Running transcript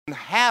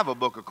have a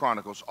book of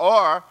Chronicles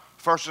or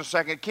 1st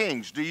and 2nd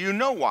Kings. Do you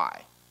know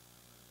why?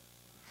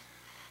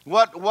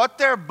 What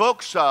they're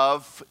books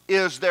of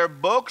is they're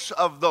books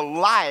of the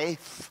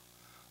life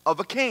of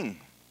a king.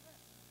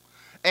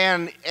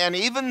 And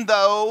even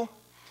though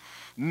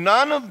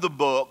none of the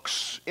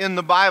books in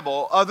the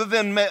Bible, other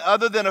than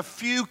a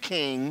few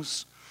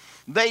kings,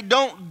 they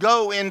don't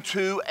go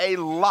into a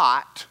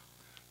lot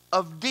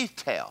of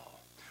detail.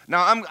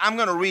 Now I'm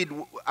going to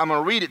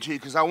read it to you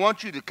because I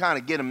want you to kind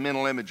of get a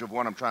mental image of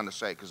what I'm trying to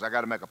say, because I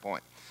got to make a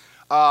point.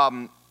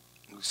 2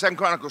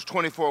 Chronicles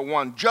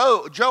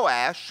 24:1.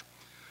 Joash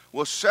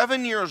was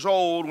 7 years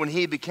old when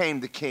he became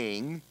the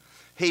king.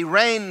 He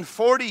reigned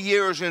 40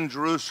 years in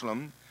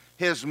Jerusalem.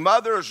 His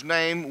mother's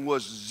name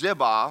was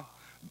Ziba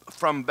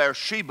from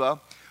Beersheba.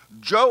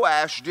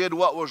 Joash did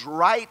what was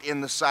right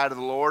in the sight of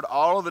the Lord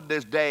all of the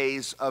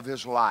days of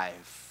his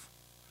life.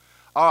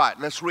 All right,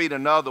 let's read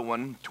another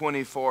one,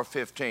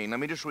 24:15. Let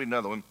me just read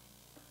another one.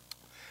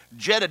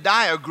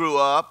 Jedediah grew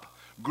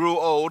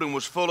old, and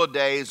was full of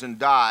days and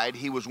died.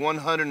 He was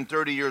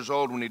 130 years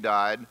old when he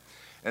died.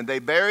 And they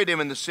buried him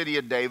in the city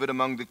of David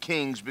among the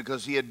kings,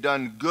 because he had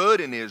done good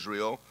in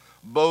Israel,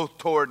 both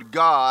toward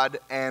God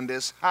and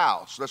his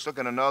house. Let's look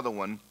at another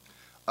one.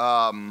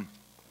 Are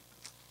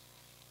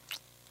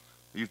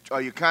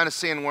you kind of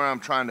seeing where I'm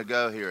trying to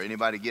go here?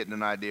 Anybody getting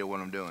an idea what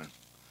I'm doing?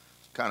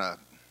 Kind of,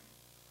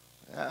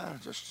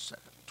 just a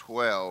second.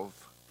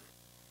 12.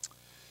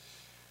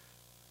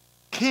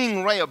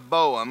 King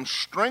Rehoboam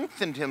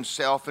strengthened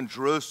himself in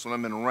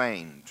Jerusalem and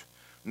reigned.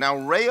 Now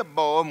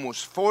Rehoboam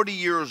was 40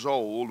 years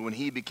old when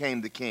he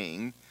became the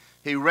king.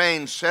 He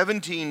reigned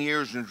 17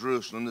 years in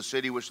Jerusalem, the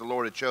city which the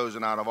Lord had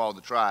chosen out of all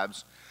the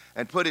tribes,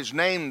 and put his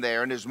name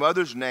there, and his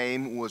mother's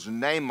name was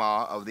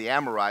Naamah of the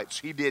Amorites.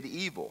 He did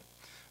evil,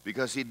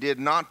 because he did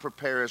not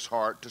prepare his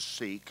heart to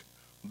seek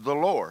the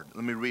Lord.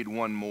 Let me read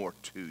one more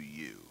to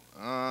you.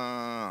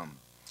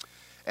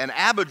 And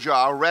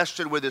Abijah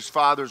rested with his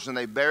fathers, and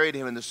they buried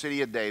him in the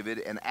city of David,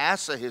 and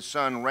Asa his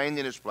son reigned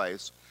in his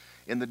place.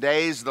 In the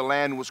days the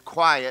land was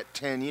quiet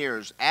 10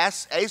 years.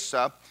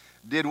 Asa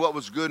did what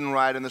was good and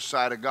right in the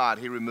sight of God.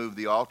 He removed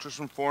the altars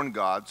from foreign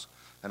gods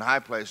and high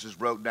places,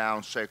 broke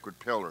down sacred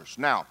pillars.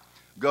 Now,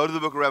 go to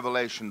the book of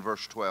Revelation,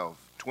 verse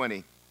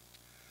 20.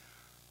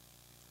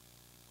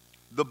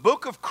 The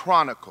book of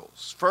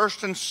Chronicles,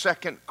 1st and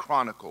 2nd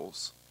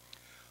Chronicles,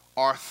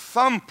 are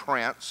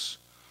thumbprints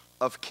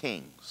of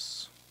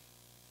kings.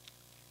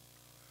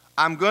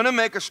 I'm going to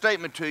make a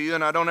statement to you,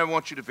 and I don't ever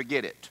want you to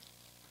forget it.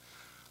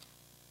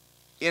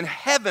 In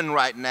heaven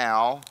right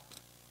now,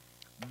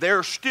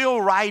 they're still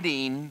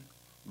writing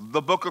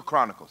the book of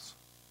Chronicles.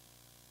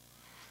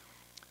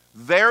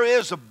 There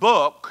is a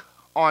book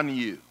on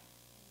you.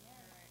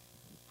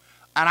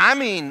 And I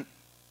mean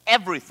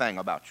everything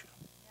about you.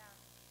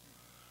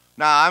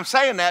 Now, I'm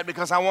saying that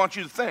because I want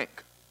you to think.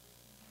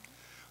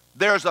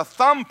 There's a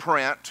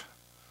thumbprint.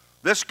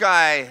 This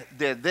guy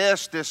did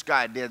this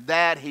guy did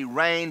that. He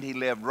reigned, he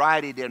lived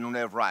right, he didn't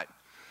live right.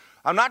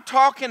 I'm not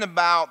talking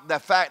about the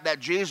fact that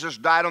Jesus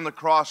died on the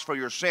cross for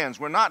your sins.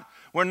 We're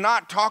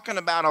not talking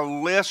about a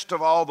list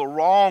of all the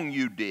wrong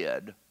you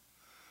did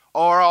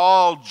or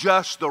all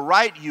just the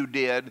right you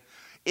did.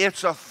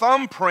 It's a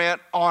thumbprint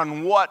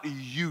on what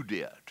you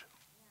did.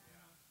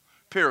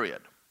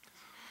 Period.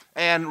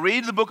 And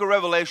read the book of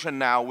Revelation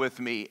now with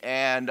me,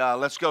 and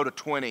let's go to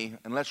 20,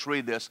 and let's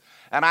read this.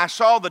 And I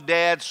saw the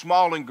dead,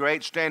 small and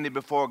great, standing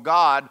before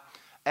God,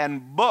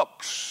 and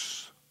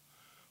books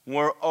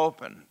were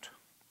opened.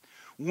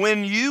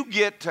 When you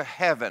get to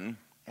heaven,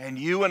 and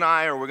you and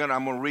I I'm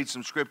going to read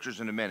some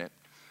scriptures in a minute.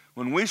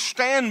 When we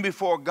stand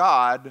before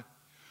God,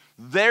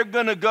 they're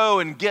going to go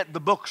and get the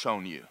books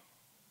on you.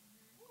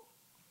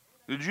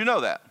 Did you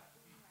know that?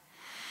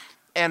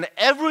 And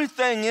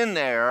everything in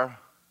there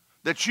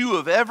that you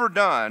have ever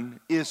done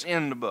is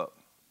in the book.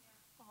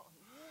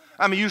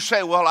 I mean, you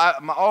say, well,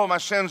 all of my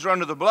sins are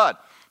under the blood.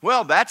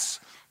 Well, that's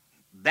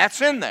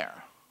in there.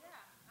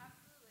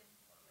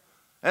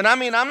 And I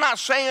mean, I'm not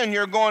saying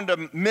you're going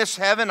to miss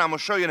heaven. I'm going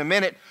to show you in a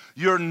minute.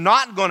 You're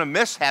not going to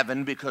miss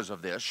heaven because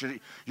of this.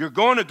 You're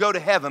going to go to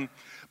heaven.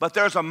 But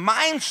there's a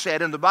mindset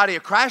in the body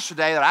of Christ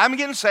today that I'm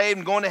getting saved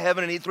and going to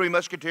heaven and eat Three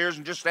Musketeers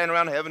and just stand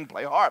around heaven and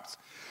play harps.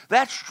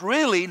 That's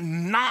really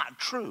not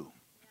true.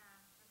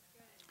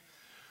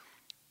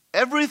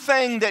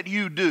 Everything that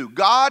you do,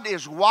 God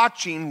is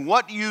watching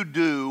what you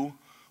do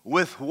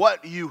with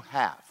what you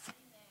have.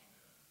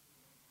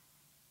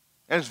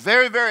 And it's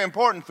very, very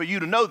important for you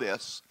to know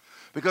this.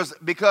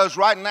 Because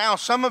right now,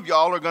 some of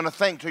y'all are going to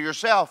think to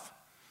yourself,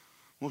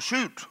 well,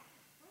 shoot,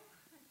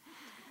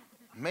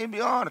 maybe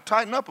I ought to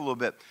tighten up a little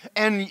bit.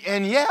 And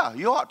yeah,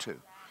 you ought to.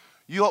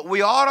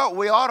 We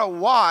ought to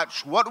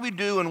watch what we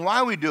do and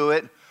why we do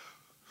it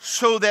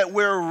so that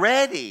we're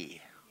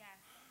ready.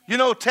 You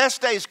know,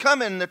 test day's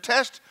coming.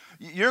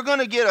 You're going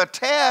to get a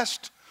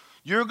test.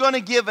 You're going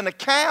to give an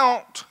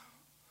account.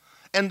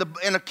 And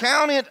an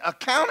accountant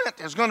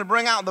is going to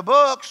bring out the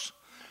books.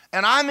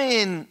 And I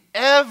mean,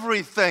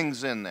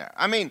 everything's in there.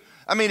 I mean,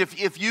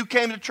 if you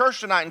came to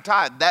church tonight and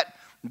tithed,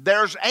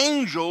 there's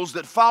angels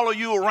that follow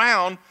you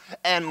around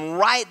and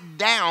write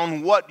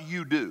down what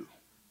you do.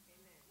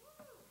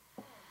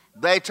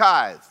 They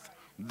tithe.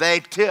 They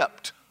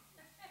tipped.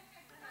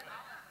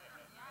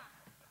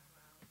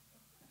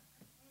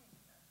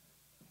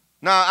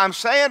 Now, I'm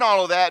saying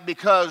all of that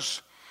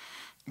because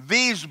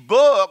these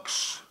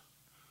books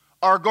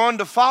are going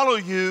to follow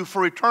you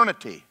for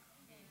eternity.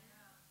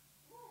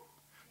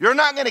 You're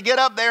not going to get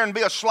up there and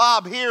be a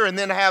slob here and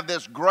then have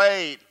this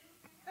great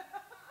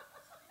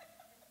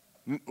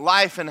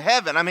life in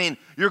heaven. I mean,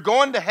 you're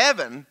going to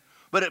heaven,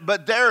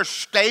 but there's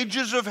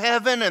stages of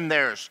heaven, and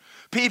there's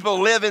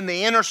people live in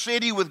the inner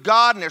city with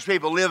God, and there's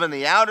people live in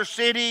the outer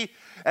city.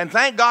 And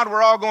thank God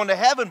we're all going to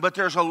heaven, but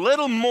there's a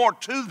little more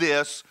to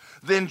this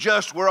than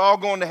just we're all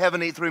going to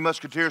heaven, eat 3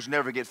 Musketeers, and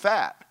never get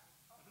fat.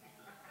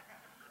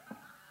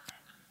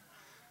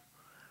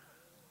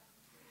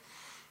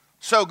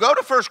 So go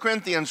to 1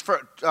 Corinthians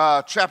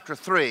chapter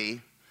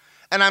 3.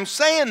 And I'm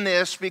saying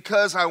this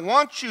because I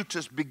want you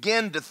to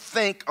begin to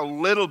think a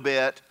little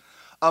bit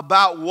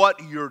about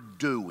what you're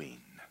doing.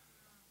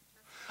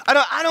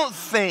 I don't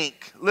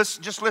think,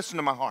 just listen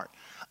to my heart.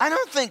 I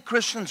don't think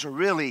Christians are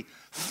really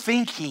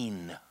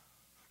thinking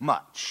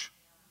much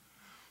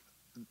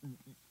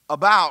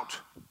about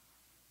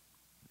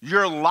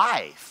your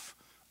life,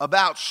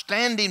 about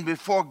standing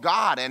before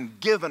God and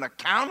give an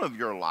account of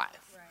your life.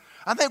 Right.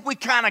 I think we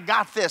kind of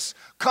got this,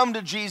 come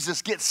to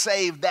Jesus, get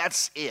saved,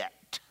 that's it.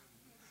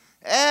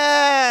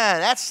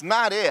 That's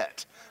not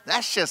it.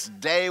 That's just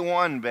day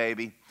one,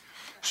 baby.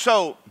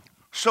 So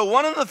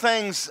one of the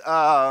things,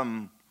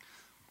 I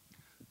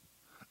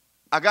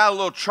got a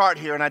little chart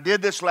here, and I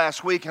did this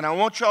last week, and I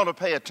want y'all to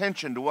pay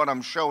attention to what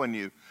I'm showing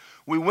you.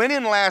 We went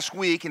in last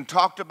week and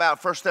talked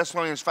about 1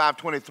 Thessalonians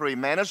 5:23,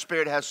 man of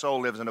spirit has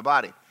soul, lives in a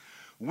body.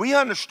 We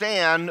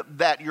understand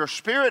that your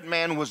spirit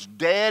man was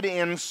dead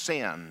in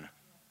sin.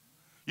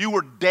 You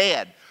were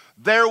dead.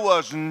 There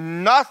was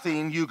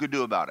nothing you could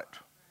do about it.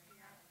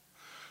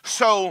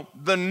 So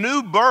the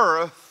new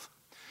birth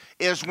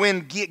is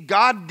when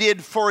God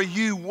did for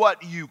you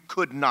what you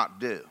could not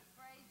do.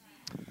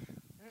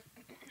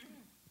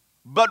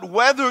 But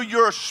whether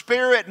you're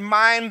spirit,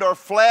 mind, or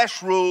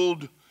flesh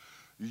ruled,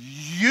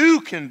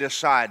 you can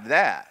decide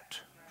that.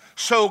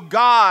 So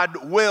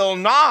God will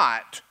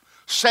not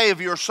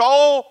save your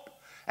soul,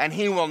 and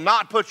He will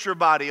not put your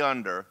body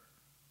under.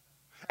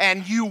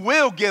 And you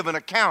will give an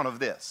account of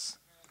this.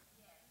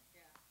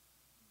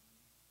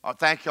 Oh,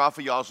 thank y'all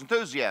for y'all's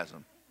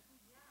enthusiasm.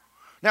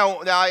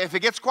 Now, if it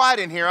gets quiet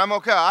in here, I'm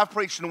okay. I've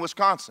preached in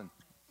Wisconsin.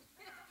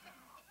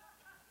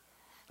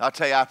 I'll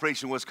tell you, I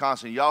preached in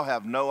Wisconsin. Y'all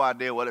have no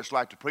idea what it's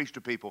like to preach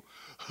to people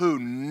who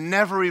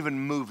never even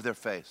move their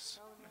face.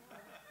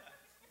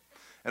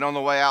 And on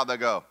the way out, they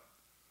go,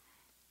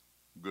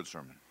 good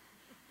sermon.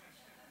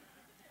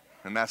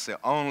 And that's the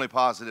only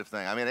positive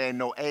thing. I mean, there ain't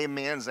no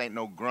amens, ain't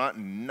no grunt,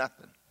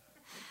 nothing.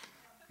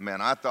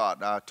 Man, I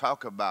thought,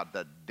 talk about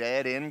the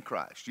dead in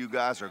Christ. You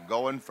guys are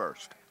going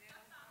first.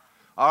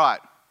 All right.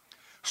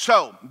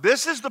 So,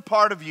 this is the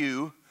part of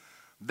you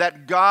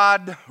that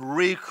God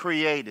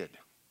recreated.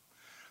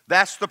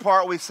 That's the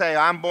part we say,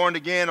 I'm born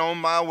again, on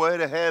my way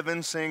to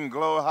heaven, sing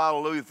glory,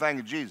 hallelujah, thank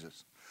you,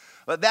 Jesus.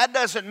 But that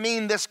doesn't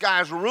mean this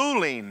guy's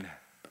ruling.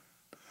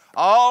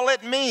 All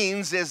it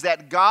means is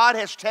that God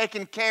has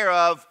taken care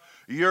of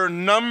your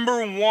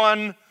number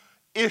one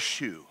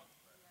issue.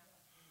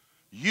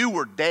 You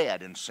were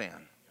dead in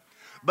sin.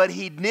 But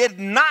He did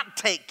not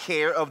take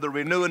care of the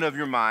renewing of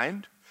your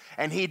mind.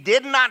 And He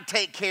did not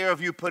take care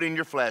of you putting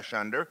your flesh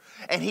under.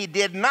 And He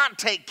did not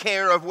take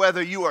care of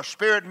whether you are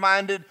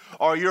spirit-minded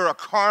or you're a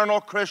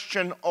carnal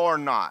Christian or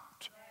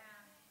not.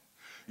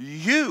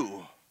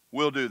 You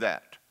will do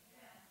that.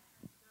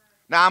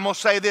 Now, I'm going to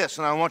say this,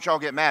 and I want y'all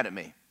to get mad at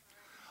me.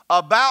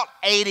 About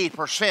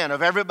 80%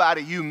 of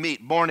everybody you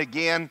meet born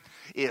again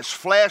is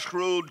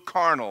flesh-ruled,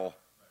 carnal,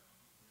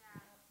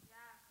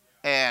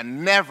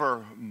 and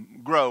never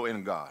grow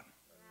in God.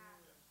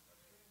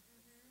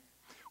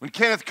 When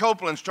Kenneth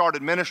Copeland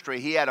started ministry,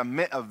 he had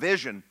a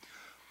vision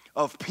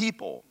of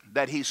people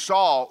that he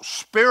saw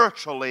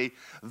spiritually,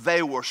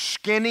 they were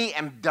skinny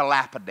and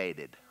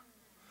dilapidated.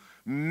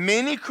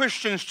 Many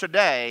Christians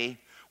today,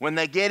 when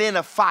they get in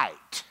a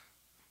fight,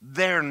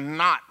 they're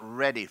not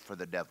ready for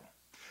the devil.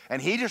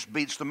 And he just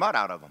beats the mud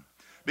out of them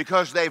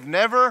because they've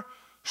never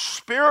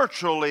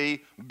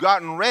spiritually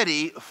gotten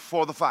ready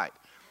for the fight.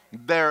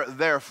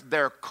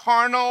 They're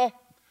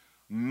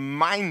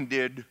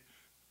carnal-minded,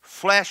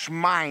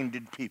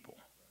 flesh-minded people.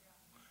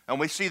 And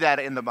we see that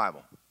in the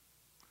Bible.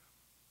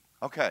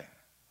 Okay,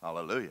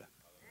 hallelujah.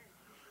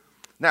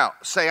 Now,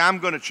 say, I'm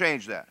going to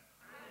change that.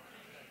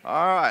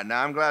 All right,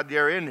 now I'm glad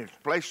you're in this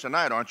place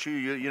tonight, aren't you?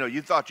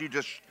 You thought you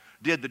just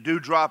did the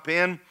dewdrop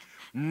in.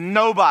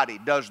 Nobody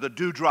does the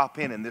dewdrop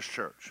in this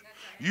church.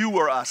 You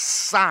were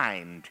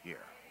assigned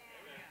here.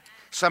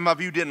 Some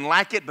of you didn't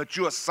like it, but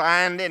you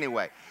assigned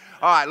anyway.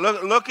 All right,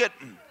 look at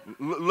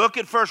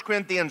 1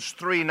 Corinthians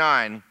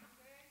 3:9.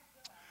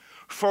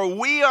 For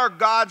we are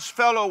God's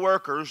fellow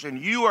workers,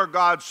 and you are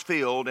God's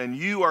field, and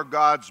you are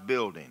God's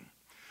building.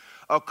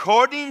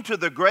 according to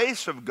the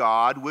grace of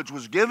God which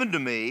was given to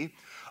me,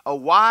 a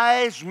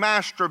wise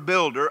master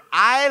builder,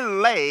 I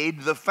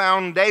laid the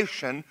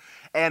foundation,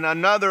 and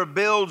another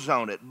builds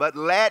on it. But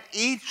let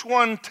each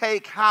one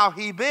take how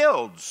he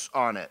builds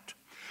on it.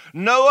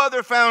 No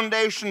other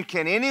foundation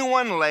can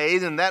anyone lay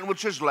than that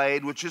which is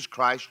laid, which is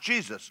Christ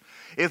Jesus.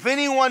 If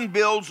anyone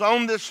builds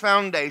on this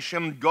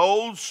foundation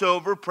gold,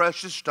 silver,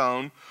 precious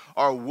stone,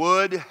 or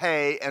wood,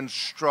 hay, and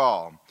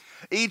straw,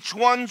 each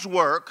one's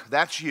work,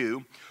 that's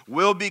you,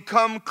 will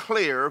become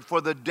clear,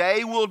 for the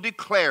day will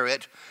declare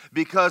it,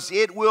 because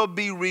it will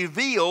be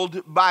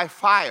revealed by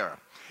fire.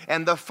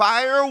 And the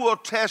fire will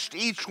test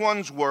each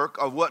one's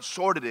work of what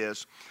sort it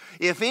is.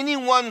 If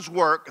anyone's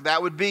work,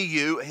 that would be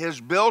you,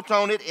 is built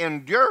on it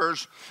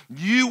endures,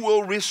 you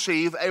will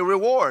receive a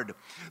reward.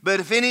 But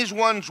if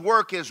anyone's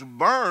work is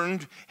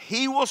burned,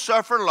 he will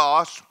suffer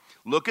loss.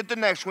 Look at the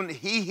next one.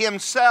 He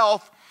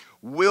himself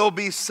will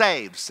be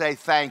saved. Say,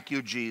 thank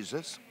you,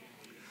 Jesus.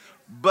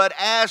 But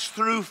as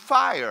through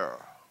fire.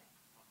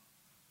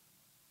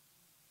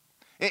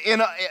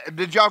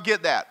 Did y'all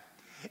get that?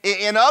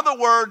 In other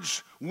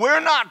words, we're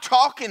not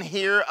talking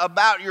here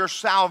about your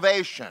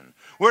salvation.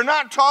 We're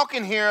not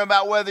talking here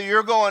about whether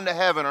you're going to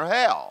heaven or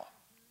hell.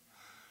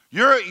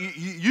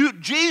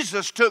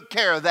 Jesus took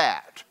care of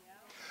that.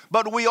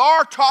 But we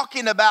are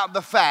talking about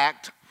the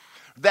fact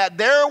that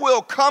there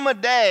will come a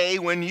day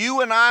when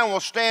you and I will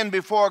stand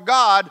before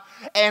God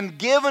and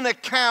give an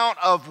account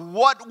of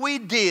what we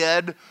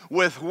did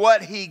with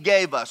what He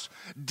gave us.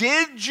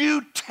 Did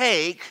you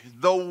take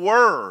the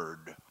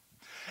Word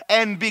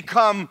and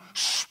become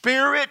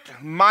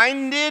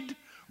spirit-minded,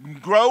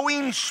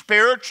 growing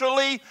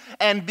spiritually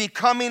and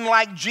becoming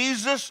like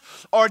Jesus?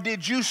 Or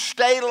did you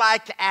stay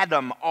like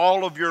Adam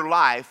all of your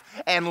life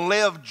and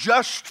live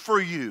just for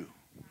you?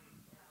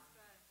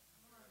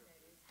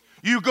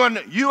 You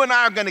and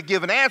I are going to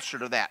give an answer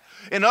to that.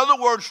 In other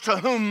words, to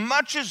whom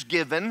much is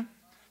given,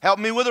 help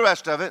me with the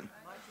rest of it,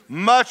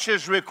 much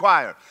is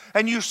required.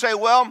 And you say,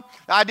 well,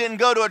 I didn't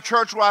go to a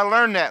church where I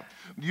learned that.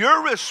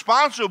 You're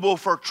responsible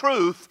for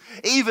truth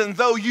even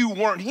though you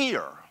weren't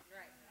here.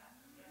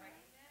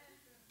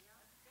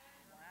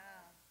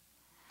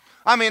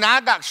 I mean, I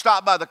got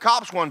stopped by the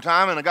cops one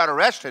time and I got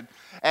arrested,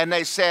 and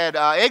they said,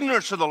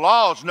 ignorance of the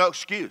law is no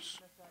excuse.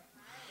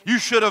 You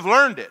should have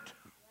learned it.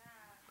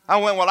 I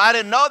went, well, I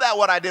didn't know that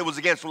what I did was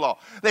against the law.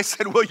 They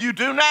said, well, you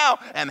do now,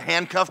 and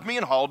handcuffed me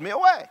and hauled me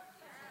away.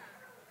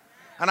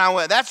 And I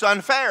went, that's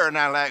unfair. And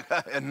I'm like,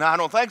 no, I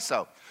don't think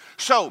so.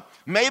 So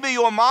maybe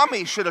your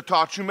mommy should have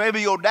taught you,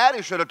 maybe your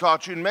daddy should have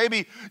taught you, and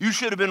maybe you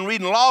should have been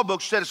reading law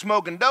books instead of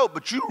smoking dope,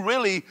 but you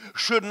really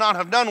should not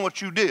have done what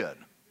you did.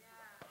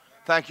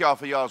 Thank y'all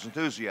for y'all's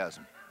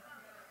enthusiasm.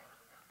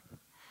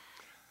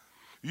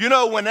 You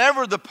know,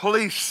 whenever the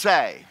police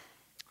say,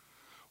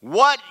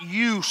 what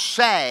you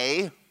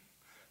say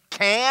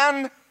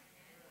can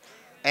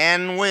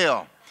and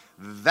will,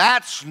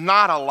 that's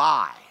not a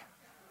lie.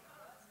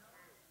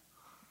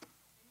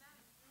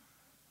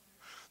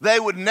 They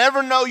would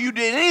never know you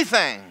did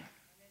anything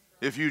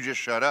if you just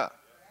shut up.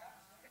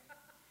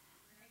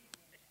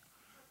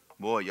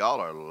 Boy, y'all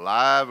are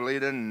lively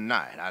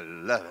tonight. I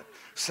love it.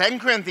 2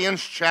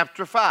 Corinthians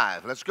chapter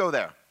 5. Let's go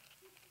there.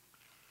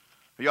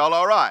 Are y'all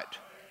all right?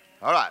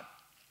 All right.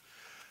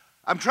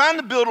 I'm trying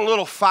to build a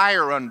little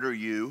fire under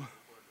you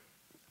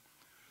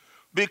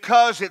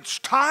because it's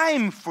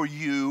time for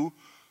you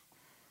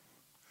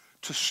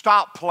to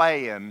stop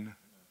playing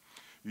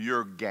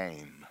your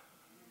game.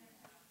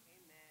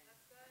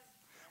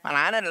 Well,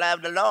 I didn't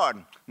love the Lord.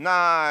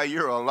 Nah,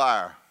 you're a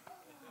liar.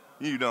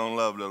 You don't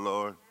love the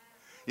Lord.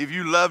 If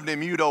you loved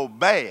Him, you'd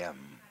obey Him.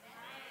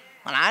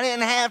 Well, I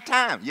didn't have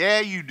time. Yeah,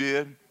 you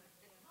did.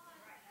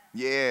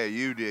 Yeah,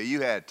 you did.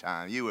 You had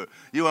time. You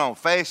were on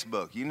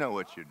Facebook. You know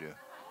what you do.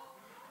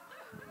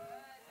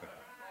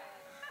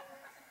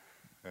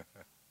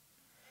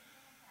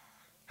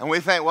 And we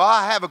think, well,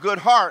 I have a good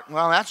heart.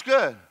 Well, that's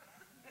good.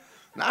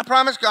 And I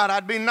promised God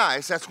I'd be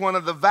nice. That's one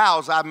of the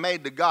vows I've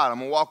made to God. I'm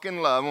going to walk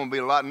in love. I'm going to be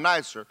a lot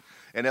nicer.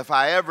 And if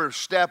I ever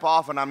step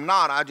off and I'm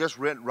not, I just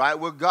went right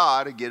with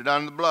God and get it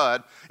under the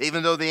blood,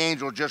 even though the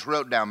angel just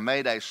wrote down,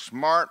 made a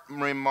smart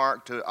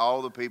remark to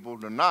all the people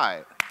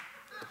tonight.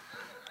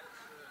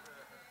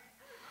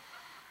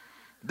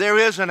 There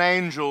is an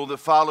angel that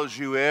follows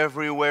you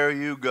everywhere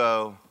you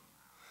go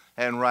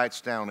and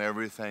writes down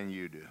everything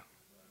you do.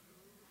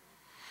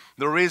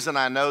 The reason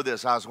I know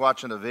this, I was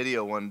watching a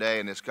video one day,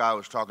 and this guy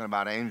was talking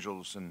about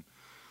angels, and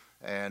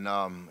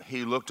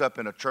he looked up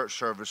in a church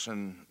service,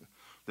 and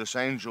this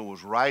angel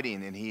was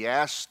writing, and he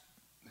asked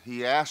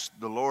the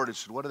Lord, he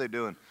said, what are they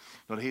doing?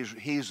 But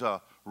he's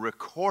a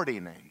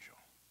recording angel.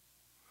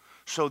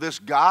 So this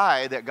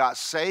guy that got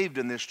saved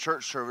in this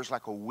church service,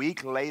 like a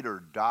week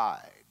later,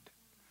 died.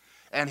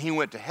 And he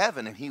went to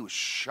heaven, and he was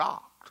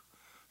shocked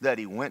that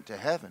he went to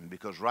heaven,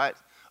 because right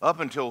up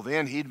until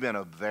then, he'd been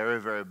a very,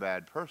 very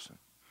bad person.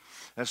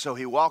 And so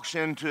he walks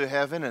into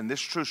heaven, and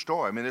this is a true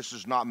story. I mean, this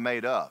is not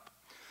made up.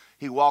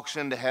 He walks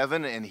into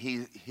heaven, and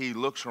he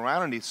looks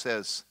around, and he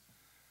says,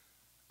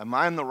 am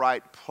I in the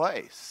right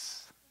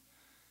place?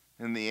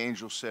 And the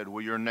angel said,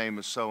 well, your name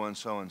is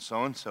so-and-so and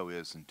so-and-so,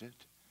 isn't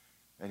it?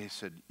 And he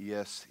said,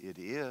 yes, it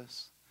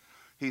is.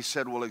 He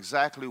said, well,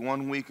 exactly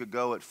 1 week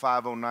ago at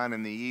 5:09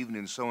 in the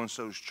evening,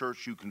 so-and-so's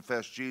church, you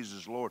confessed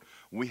Jesus, Lord.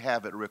 We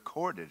have it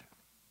recorded.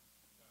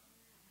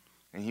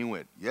 And he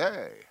went,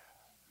 yay.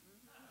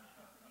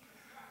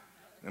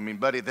 I mean,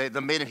 buddy,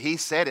 the minute he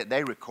said it,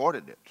 they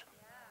recorded it.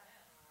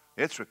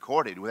 It's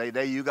recorded. The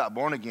day you got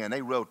born again,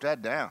 they wrote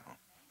that down.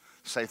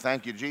 Say,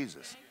 thank you,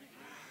 Jesus.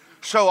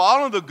 So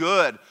all of the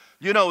good,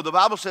 you know, the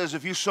Bible says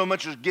if you so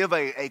much as give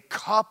a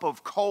cup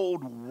of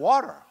cold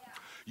water,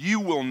 you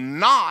will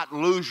not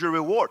lose your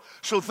reward.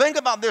 So think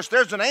about this.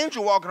 There's an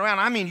angel walking around.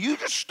 I mean, you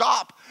just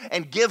stop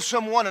and give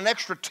someone an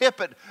extra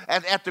tip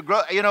at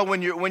the, you know,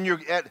 when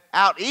you're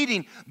out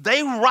eating.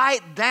 They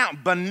write down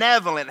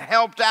benevolent,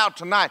 helped out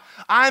tonight.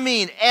 I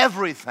mean,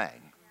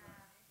 everything.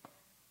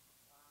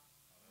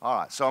 All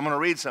right, so I'm going to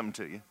read something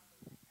to you.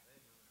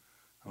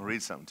 I'll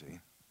read something to you.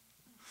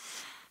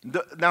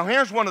 Now,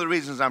 here's one of the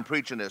reasons I'm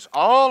preaching this.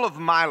 All of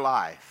my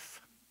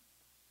life,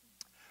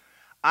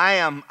 I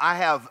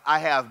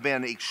have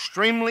been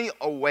extremely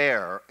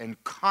aware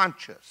and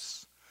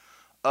conscious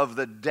of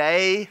the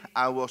day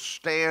I will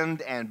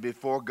stand and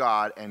before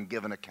God and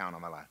give an account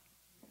of my life.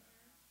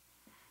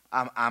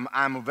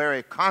 I'm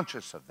very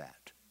conscious of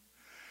that.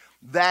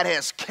 That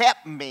has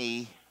kept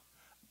me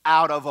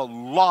out of a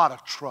lot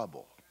of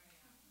trouble.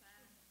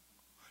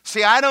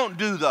 See, I don't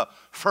do the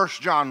 1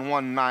 John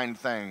 1:9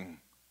 thing.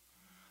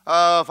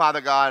 Oh,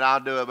 Father God, I'll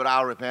do it, but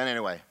I'll repent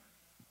anyway.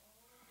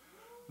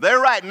 They're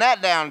writing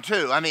that down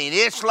too. I mean,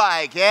 it's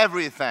like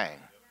everything.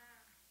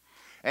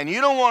 And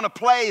you don't want to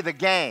play the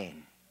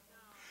game.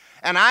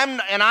 And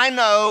I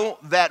know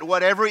that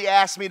whatever he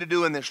asked me to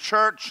do in this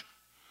church,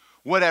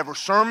 whatever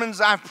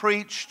sermons I've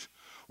preached,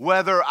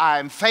 whether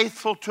I'm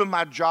faithful to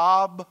my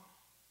job,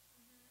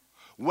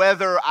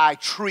 whether I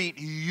treat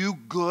you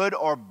good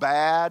or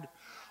bad,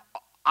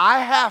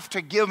 I have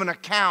to give an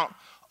account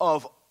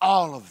of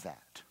all of that.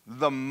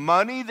 The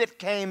money that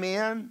came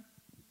in,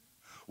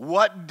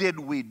 what did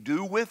we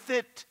do with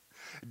it?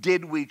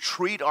 Did we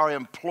treat our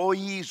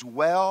employees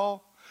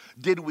well?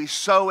 Did we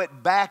sow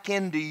it back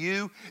into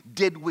you?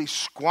 Did we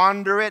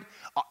squander it?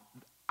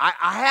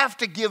 I have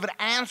to give an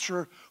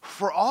answer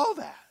for all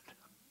that.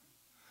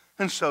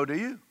 And so do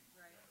you.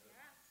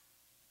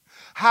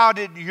 How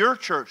did your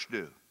church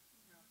do?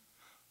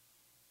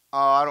 Oh,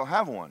 I don't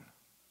have one.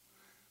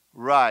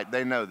 Right,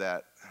 they know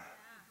that.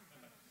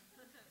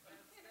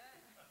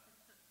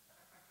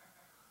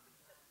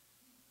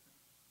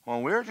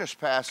 Well, we're just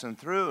passing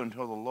through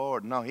until the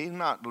Lord. No, he's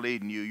not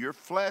leading you. Your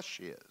flesh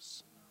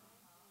is.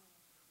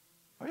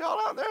 Are y'all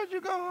out there as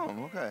you go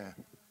home? Okay.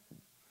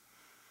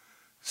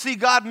 See,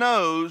 God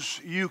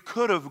knows you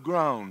could have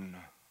grown.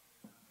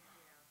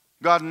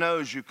 God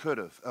knows you could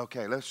have.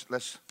 Okay, let's.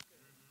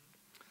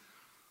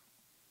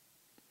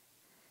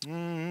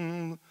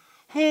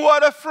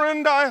 What a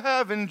friend I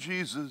have in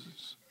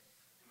Jesus.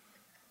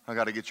 I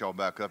got to get y'all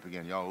back up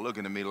again. Y'all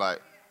looking at me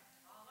like.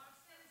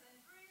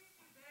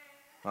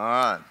 All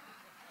right.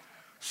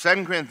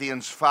 2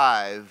 Corinthians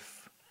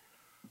 5.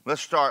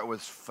 Let's start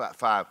with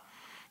 5.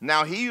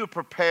 Now he who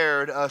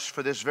prepared us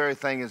for this very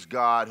thing is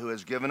God, who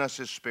has given us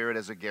his Spirit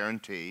as a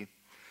guarantee.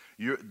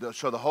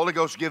 So the Holy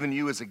Ghost given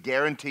you is a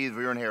guarantee of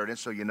your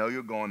inheritance, so you know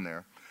you're going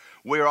there.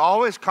 We are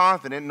always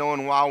confident,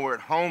 knowing while we're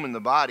at home in the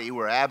body,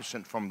 we're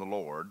absent from the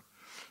Lord.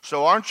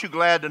 So aren't you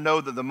glad to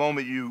know that the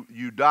moment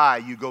you die,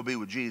 you go be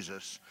with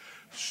Jesus?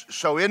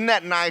 So isn't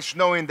that nice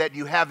knowing that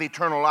you have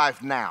eternal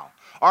life now?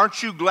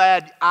 Aren't you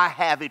glad I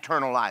have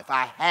eternal life?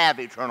 I have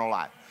eternal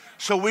life.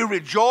 So we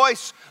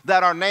rejoice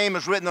that our name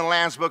is written in the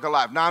Lamb's Book of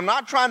Life. Now, I'm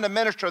not trying to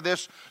minister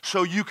this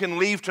so you can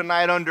leave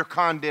tonight under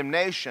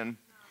condemnation,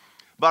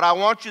 but I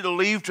want you to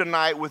leave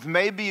tonight with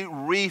maybe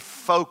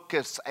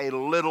refocus a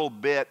little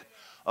bit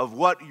of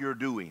what you're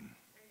doing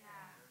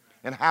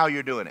and how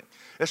you're doing it,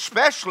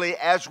 especially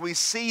as we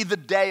see the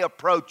day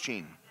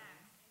approaching.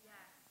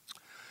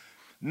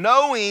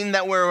 Knowing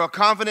that we're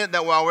confident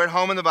that while we're at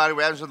home in the body,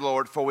 we're absent of the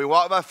Lord, for we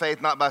walk by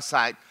faith, not by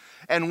sight.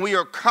 And we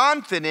are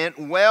confident,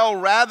 well,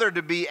 rather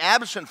to be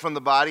absent from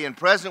the body and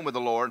present with the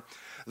Lord.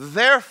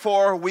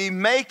 Therefore, we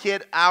make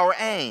it our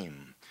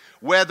aim,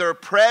 whether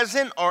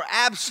present or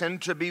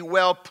absent, to be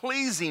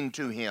well-pleasing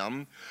to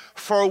him,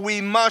 for we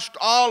must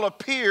all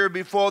appear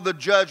before the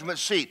judgment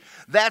seat.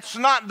 That's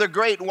not the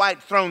great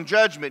white throne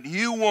judgment.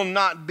 You will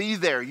not be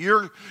there.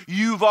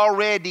 You've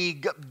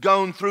already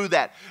gone through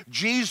that.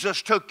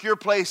 Jesus took your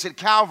place at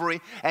Calvary,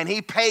 and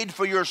he paid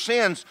for your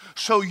sins,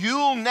 so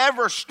you'll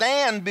never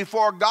stand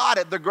before God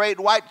at the great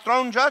white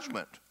throne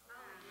judgment.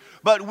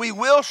 But we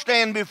will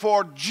stand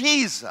before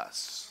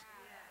Jesus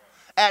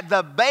at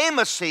the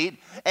Bema seat.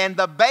 And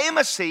the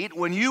Bema seat,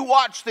 when you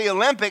watch the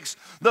Olympics,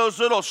 those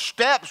little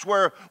steps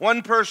where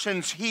one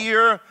person's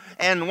here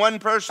and one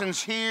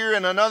person's here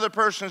and another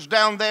person's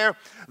down there,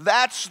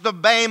 that's the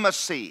Bema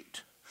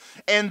seat.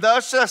 And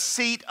thus a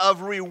seat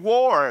of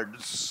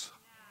rewards.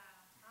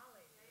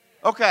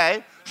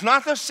 Okay, it's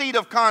not the seat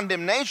of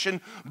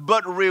condemnation,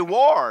 but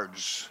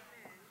rewards.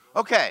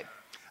 Okay,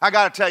 I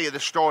got to tell you the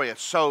story.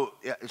 It's so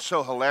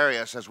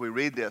hilarious as we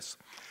read this.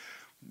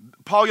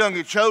 Paul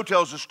Yonggi Cho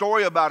tells a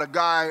story about a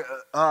guy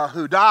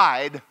who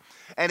died,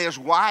 and his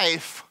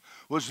wife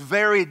was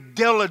very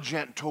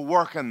diligent to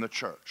work in the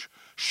church.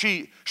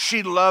 She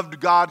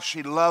loved God,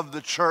 she loved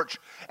the church,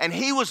 and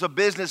he was a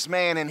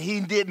businessman, and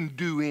he didn't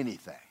do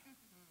anything.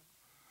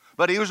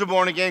 But he was a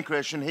born-again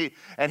Christian. He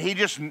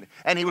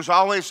was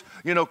always,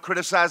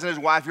 criticizing his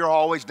wife. You're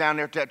always down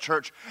there at that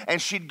church.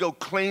 And she'd go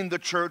clean the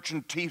church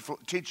and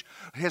teach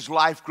his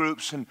life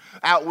groups and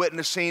out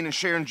witnessing and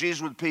sharing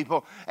Jesus with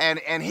people.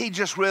 And he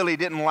just really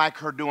didn't like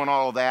her doing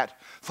all of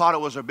that. Thought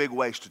it was a big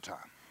waste of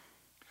time.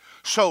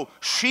 So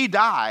she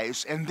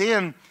dies, and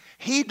then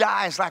he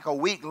dies like a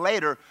week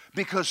later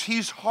because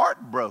he's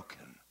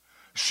heartbroken.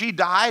 She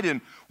died,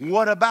 and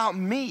what about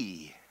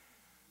me?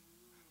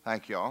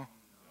 Thank y'all.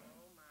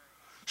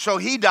 So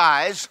he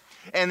dies,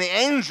 and the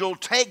angel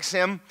takes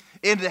him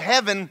into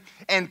heaven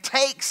and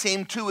takes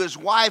him to his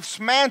wife's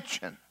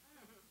mansion.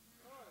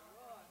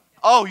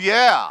 Oh,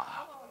 yeah.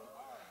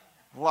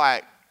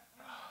 Like,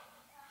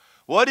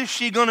 what is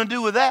she going to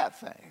do with that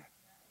thing?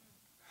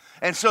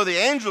 And so the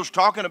angel's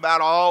talking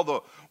about all the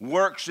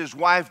works his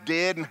wife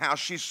did and how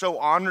she's so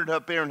honored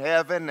up here in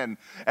heaven, and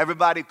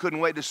everybody couldn't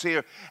wait to see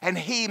her. And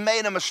he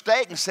made a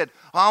mistake and said,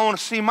 I want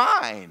to see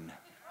mine.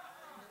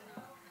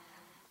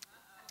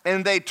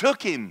 And they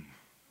took him.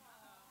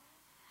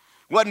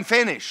 Wasn't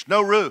finished,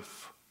 no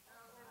roof.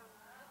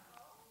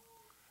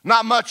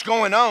 Not much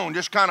going on,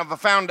 just kind of a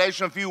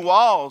foundation, a few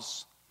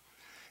walls.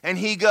 And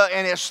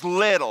it's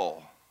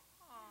little.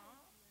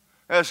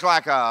 It's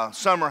like a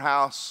summer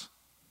house.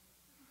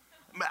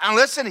 And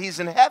listen, he's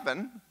in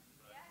heaven.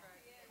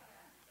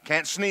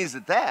 Can't sneeze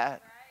at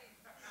that.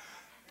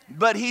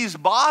 But he's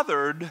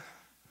bothered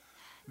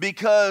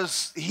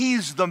because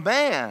he's the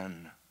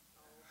man.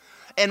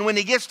 And when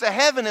he gets to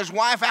heaven, his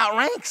wife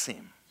outranks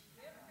him.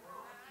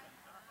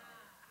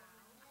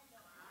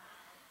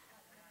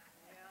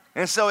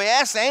 And so he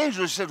asked the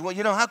angel, he said, well,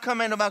 how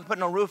come ain't nobody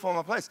putting a roof on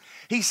my place?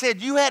 He said,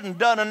 you hadn't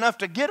done enough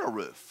to get a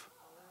roof.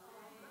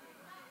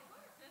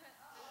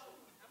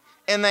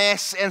 And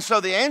so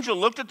the angel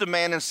looked at the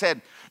man and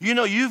said,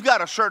 you've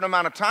got a certain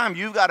amount of time.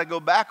 You've got to go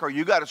back or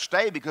you got to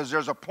stay, because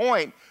there's a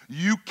point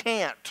you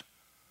can't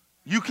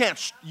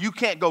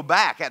go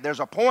back. There's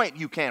a point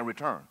you can't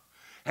return.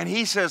 And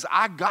he says,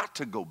 I got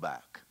to go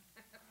back.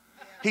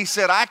 He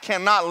said, I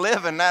cannot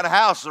live in that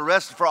house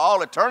for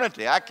all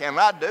eternity. I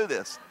cannot do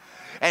this.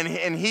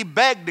 And he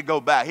begged to go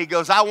back. He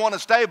goes, I want to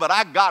stay, but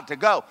I got to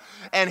go.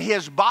 And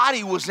his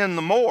body was in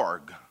the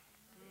morgue.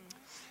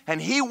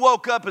 And he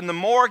woke up in the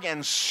morgue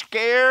and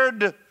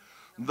scared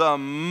the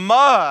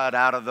mud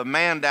out of the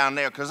man down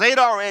there, because they'd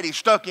already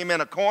stuck him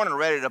in a corner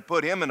ready to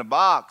put him in a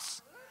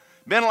box.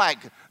 Been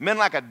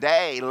like a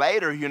day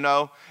later,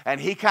 and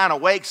he kind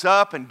of wakes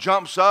up and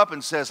jumps up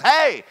and says,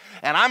 hey.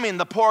 And I mean,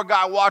 the poor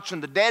guy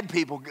watching the dead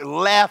people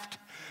left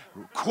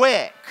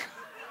quick.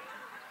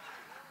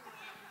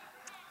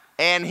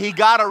 And he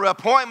got an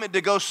appointment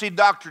to go see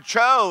Dr.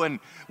 Cho, and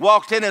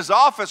walked in his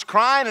office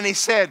crying, and he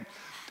said,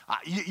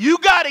 you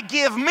got to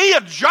give me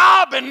a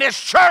job in this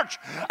church.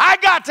 I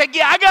got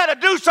to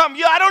do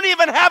something. I don't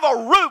even have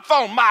a roof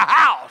on my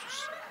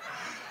house.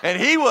 And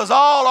he was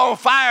all on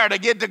fire to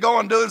get to go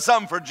and doing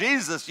something for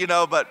Jesus,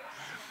 But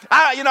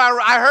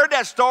I heard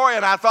that story,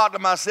 and I thought to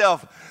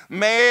myself,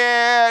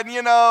 man,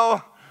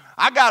 I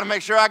got to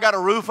make sure I got a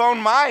roof on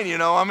mine.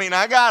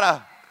 I got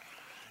to.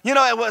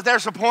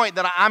 There's a point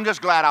that I'm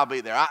just glad I'll be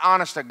there.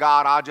 Honest to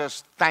God, I'll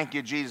just thank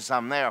you, Jesus,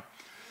 I'm there.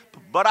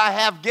 But I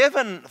have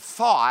given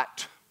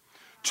thought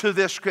to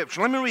this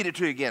scripture. Let me read it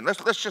to you again.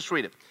 Let's just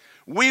read it.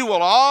 We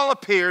will all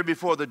appear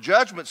before the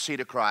judgment seat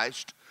of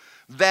Christ,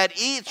 that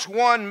each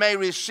one may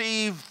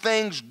receive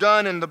things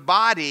done in the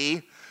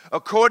body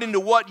according to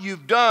what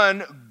you've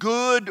done,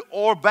 good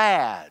or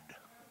bad.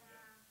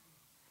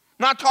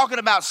 Not talking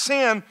about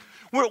sin.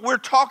 We're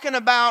talking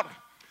about,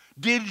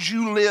 did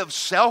you live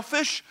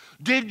selfish?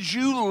 Did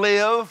you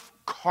live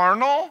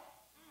carnal?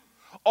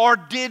 Or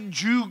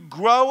did you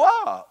grow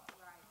up?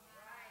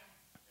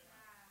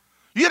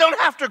 You don't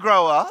have to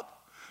grow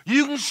up.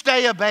 You can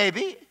stay a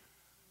baby.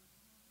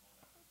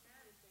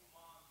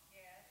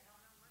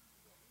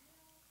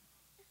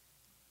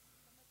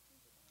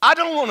 I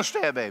don't want to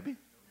stay a baby.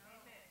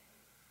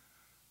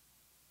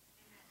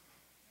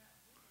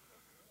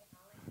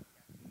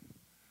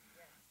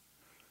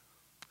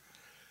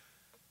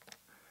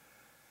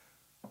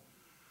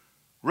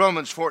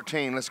 Romans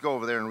 14, let's go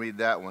over there and read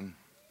that one.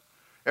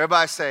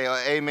 Everybody say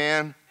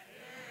amen,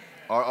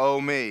 or oh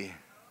me.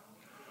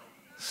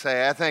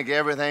 Say, I think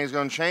everything's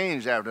going to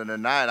change after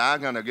tonight.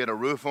 I'm going to get a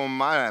roof on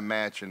my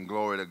mansion,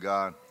 glory to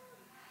God.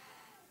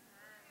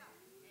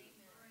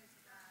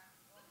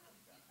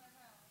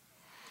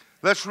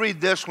 Let's read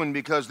this one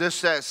because this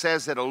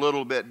says it a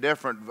little bit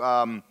different.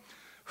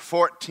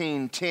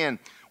 14:10.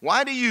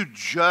 Why do you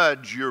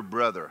judge your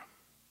brother?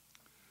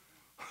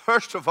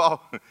 First of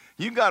all,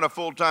 you got a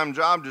full-time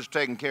job just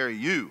taking care of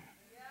you.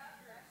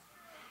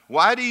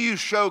 Why do you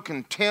show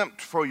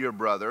contempt for your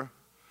brother?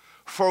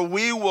 For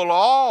we will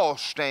all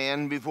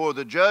stand before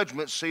the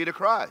judgment seat of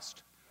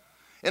Christ.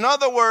 In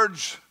other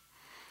words,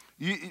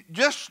 you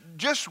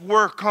just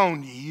work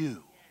on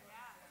you.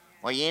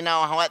 Well, you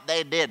know what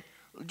they did.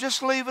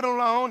 Just leave it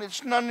alone.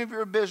 It's none of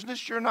your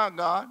business. You're not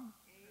God.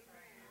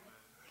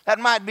 That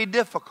might be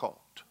difficult.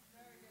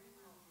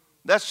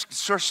 That's,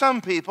 for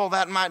some people,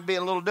 that might be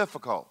a little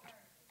difficult.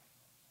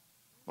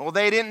 Well,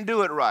 they didn't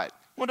do it right.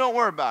 Well, don't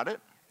worry about it.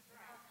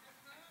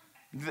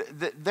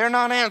 They're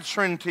not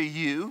answering to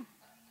you.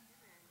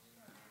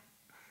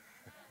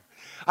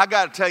 I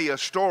got to tell you a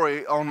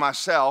story on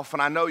myself,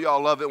 and I know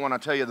y'all love it when I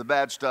tell you the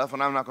bad stuff,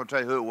 and I'm not going to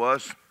tell you who it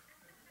was.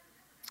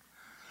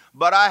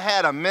 But I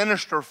had a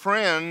minister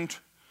friend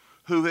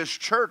who his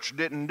church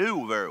didn't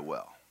do very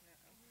well.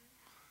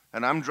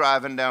 And I'm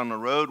driving down the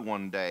road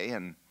one day,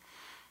 and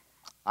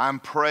I'm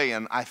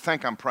praying. I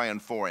think I'm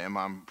praying for him.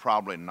 I'm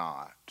probably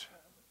not.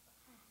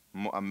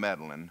 I'm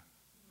meddling.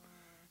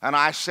 And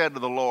I said to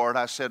the Lord,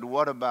 I said,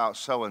 what about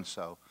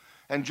so-and-so?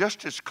 And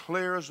just as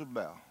clear as a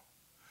bell,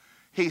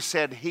 he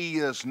said, he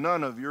is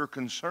none of your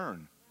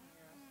concern.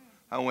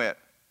 I went,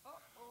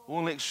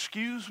 well,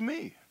 excuse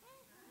me.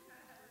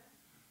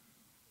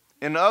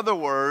 In other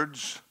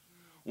words,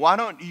 why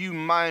don't you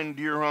mind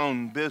your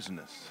own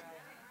business?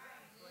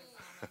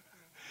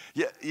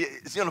 Yeah, you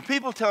know,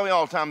 people tell me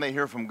all the time they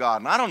hear from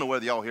God, and I don't know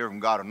whether y'all hear from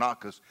God or not,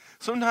 because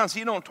sometimes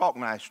he don't talk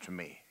nice to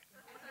me.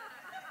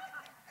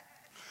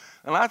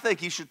 And I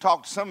think he should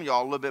talk to some of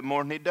y'all a little bit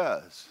more than he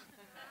does.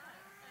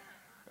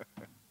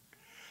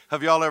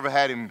 Have y'all ever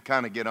had him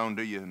kind of get on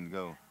to you and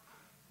go,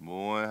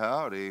 boy,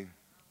 howdy.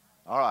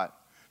 All right.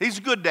 He's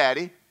a good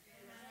daddy.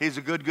 He's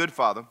a good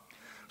father.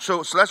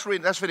 So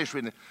let's finish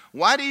reading it.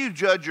 Why do you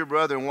judge your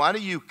brother, and why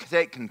do you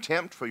take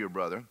contempt for your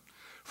brother?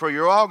 For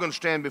you're all going to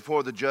stand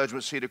before the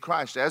judgment seat of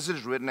Christ. As it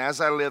is written,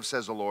 as I live,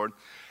 says the Lord,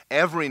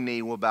 every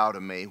knee will bow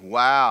to me.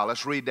 Wow,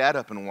 let's read that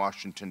up in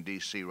Washington,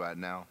 D.C. right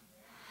now.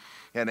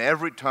 And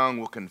every tongue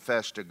will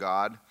confess to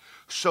God.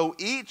 So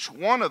each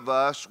one of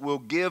us will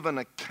give an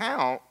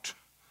account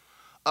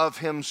of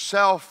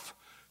himself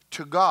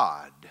to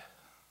God.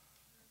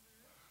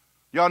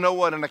 Y'all know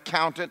what an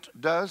accountant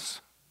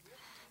does?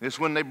 It's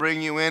when they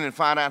bring you in and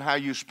find out how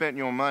you spent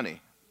your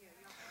money.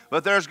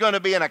 But there's going to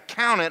be an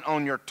accountant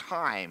on your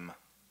time.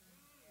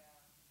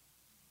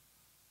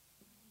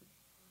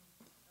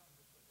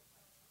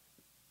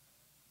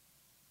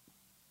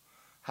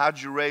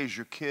 How'd you raise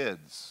your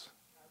kids?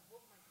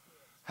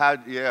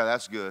 Yeah,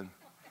 that's good.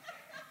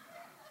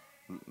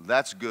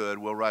 That's good.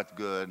 We'll write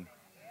good.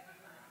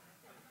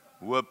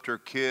 Whooped her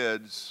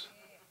kids.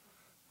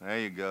 There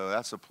you go.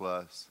 That's a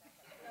plus.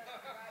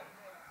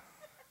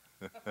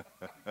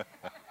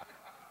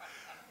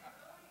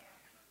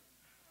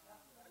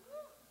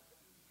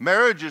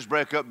 Marriages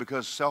break up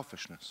because of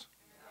selfishness.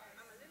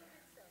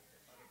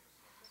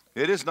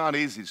 It is not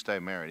easy to stay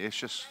married. It's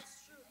just,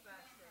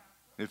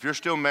 if you're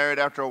still married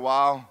after a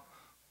while,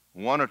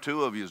 one or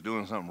two of you is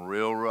doing something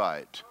real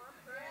right.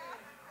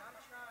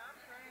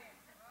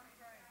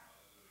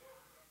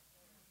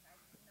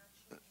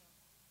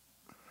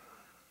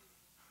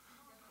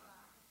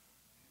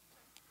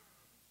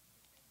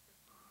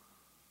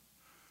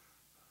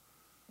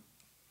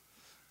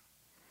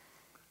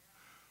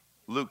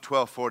 Luke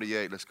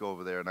 12:48. Let's go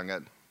over there. And I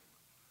got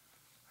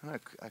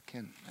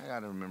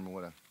to remember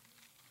what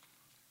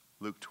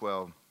Luke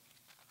 12.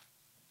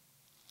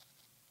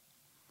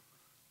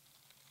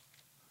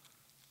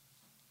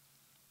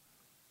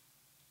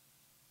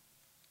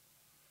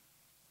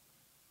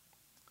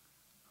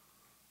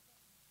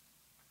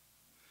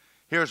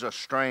 Here's a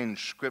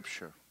strange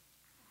scripture.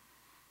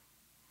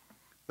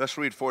 Let's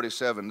read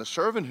 47. The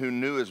servant who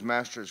knew his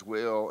master's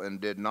will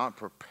and did not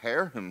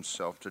prepare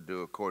himself to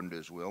do according to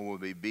his will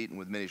be beaten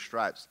with many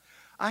stripes.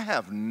 I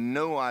have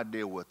no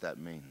idea what that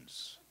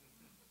means.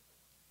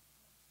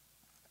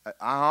 I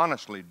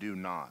honestly do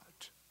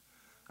not.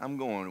 I'm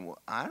going, well,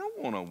 I don't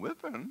want to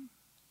whip him.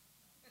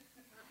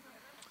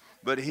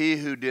 But he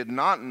who did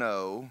not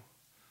know,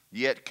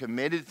 yet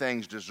committed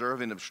things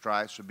deserving of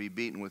stripes, will be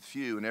beaten with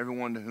few, and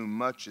everyone to whom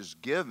much is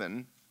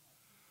given,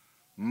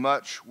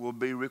 much will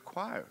be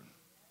required.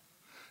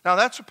 Now,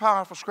 that's a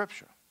powerful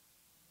scripture.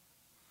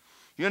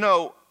 You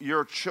know,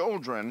 your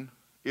children,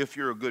 if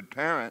you're a good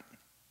parent,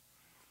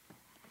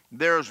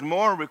 there's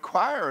more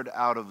required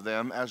out of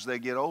them as they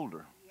get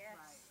older. Yes.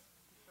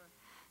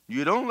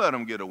 You don't let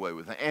them get away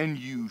with it, and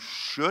you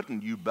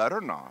shouldn't. You better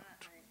not.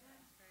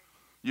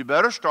 You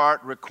better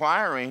start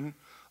requiring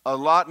a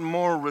lot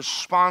more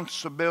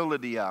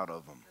responsibility out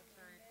of them.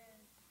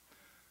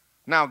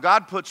 Now,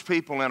 God puts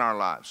people in our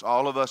lives.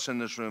 All of us in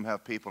this room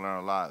have people in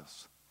our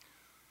lives.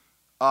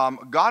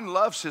 God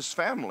loves his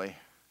family,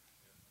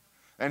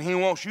 and he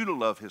wants you to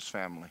love his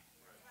family.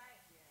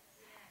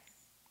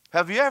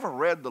 Have you ever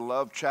read the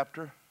love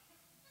chapter?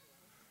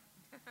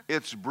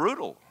 It's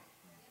brutal.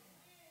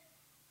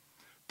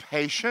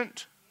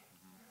 Patient,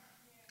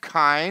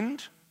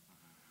 kind,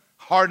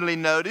 hardly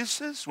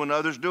notices when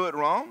others do it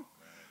wrong,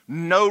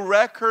 no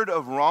record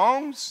of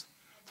wrongs,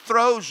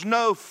 throws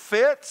no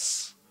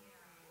fits,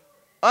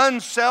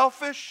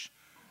 unselfish,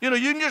 You know,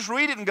 you can just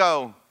read it and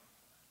go,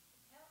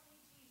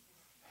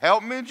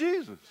 help me,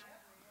 Jesus.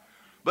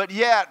 But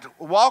yet,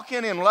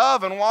 walking in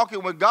love and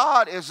walking with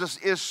God is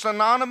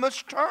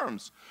synonymous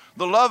terms.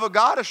 The love of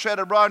God is shed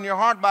abroad in your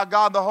heart by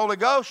God the Holy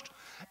Ghost.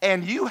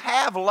 And you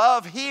have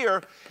love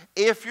here.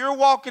 If you're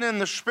walking in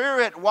the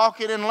Spirit,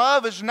 walking in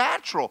love is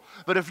natural.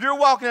 But if you're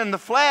walking in the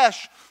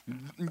flesh,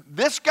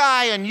 this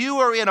guy and you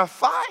are in a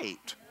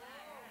fight.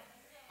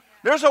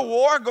 There's a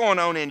war going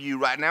on in you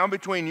right now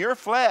between your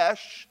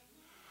flesh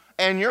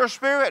and your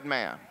spirit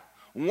man.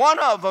 One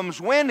of them's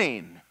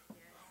winning.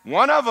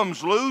 One of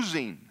them's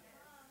losing.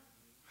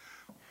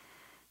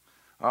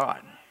 All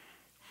right.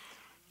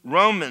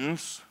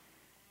 Romans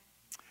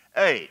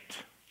 8.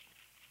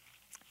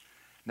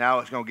 Now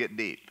it's going to get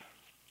deep.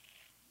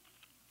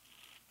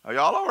 Are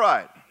y'all all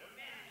right?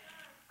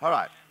 All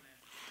right.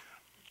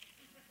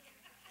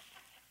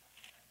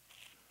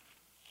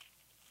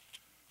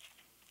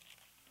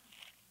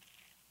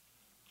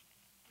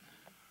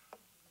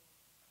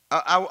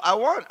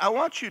 I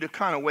want you to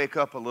kind of wake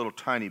up a little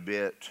tiny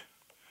bit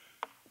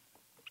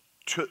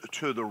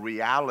to the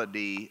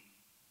reality.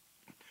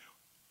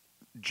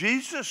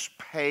 Jesus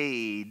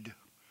paid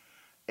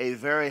a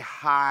very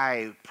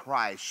high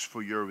price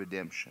for your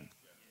redemption.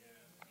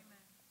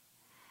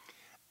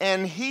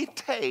 And he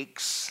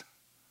takes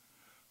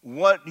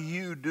what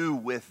you do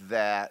with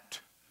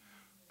that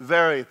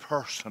very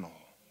personal.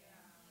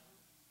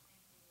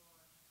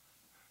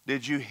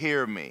 Did you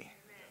hear me?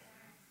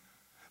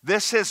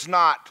 This is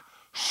not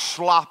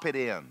slop it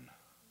in.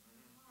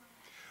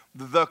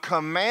 The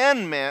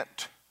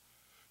commandment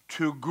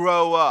to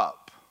grow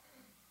up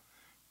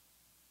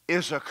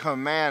is a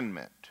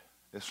commandment.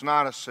 It's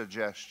not a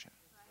suggestion.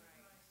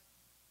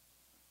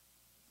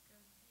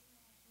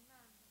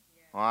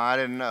 Well, I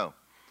didn't know.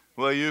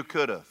 Well, you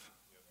could have.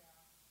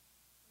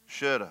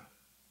 Should have.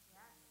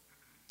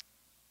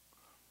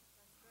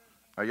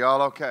 Are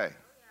y'all okay?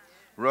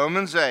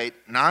 Romans 8.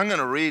 Now I'm going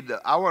to read,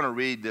 I want to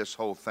read this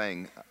whole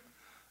thing.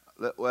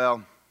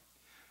 Well,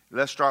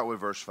 let's start with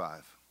verse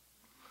 5.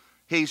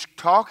 He's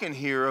talking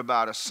here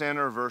about a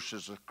sinner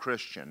versus a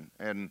Christian.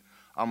 And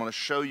I'm going to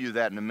show you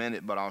that in a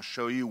minute, but I'll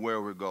show you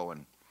where we're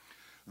going.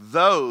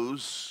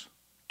 Those,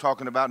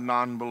 talking about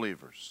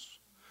non-believers,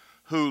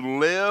 who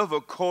live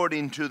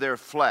according to their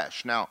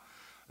flesh. Now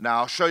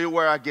I'll show you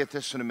where I get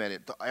this in a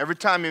minute. Every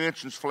time he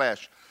mentions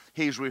flesh,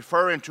 he's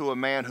referring to a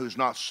man who's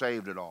not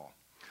saved at all.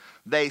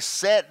 They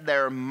set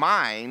their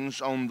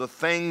minds on the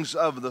things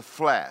of the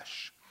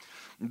flesh.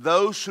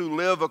 Those who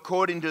live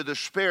according to the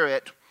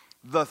Spirit,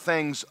 the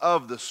things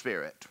of the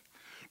Spirit.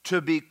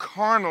 To be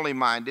carnally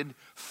minded,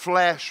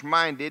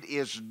 flesh-minded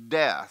is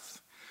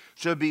death.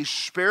 To be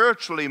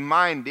spiritually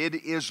minded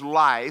is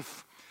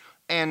life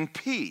and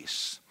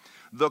peace.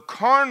 The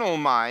carnal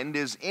mind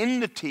is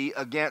enmity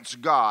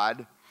against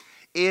God.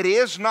 It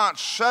is not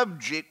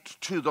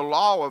subject to the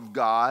law of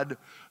God,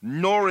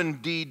 nor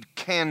indeed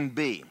can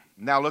be.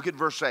 Now look at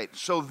verse 8.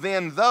 So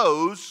then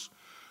those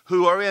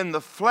who are in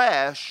the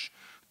flesh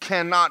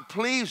cannot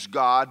please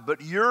God,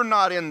 but you're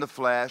not in the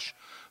flesh,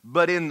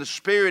 but in the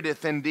Spirit,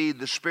 if indeed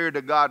the Spirit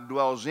of God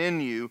dwells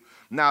in you.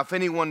 Now, if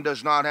anyone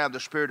does not have the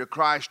Spirit of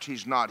Christ,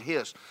 he's not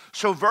his.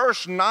 So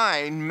verse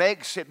 9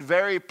 makes it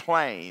very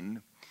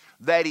plain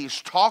that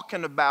he's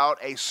talking about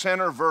a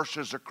sinner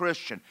versus a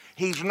Christian.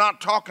 He's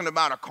not talking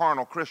about a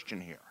carnal Christian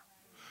here.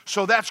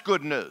 So that's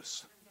good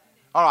news.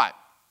 All right.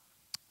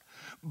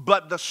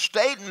 But the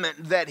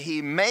statement that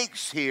he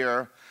makes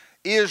here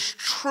is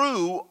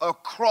true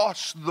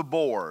across the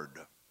board.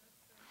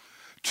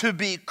 To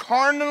be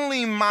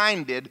carnally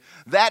minded,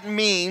 that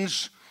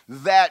means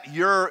that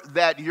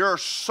your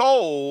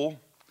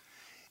soul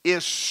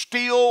is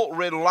still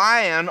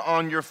relying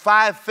on your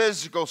five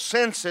physical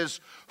senses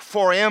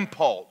for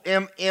impulses.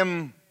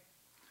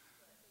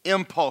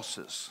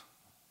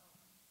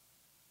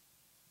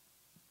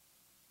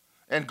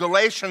 And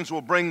Galatians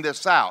will bring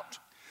this out.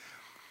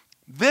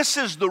 This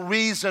is the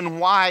reason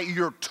why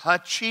you're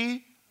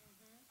touchy.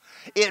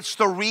 It's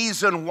the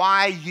reason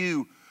why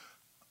you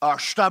are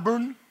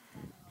stubborn.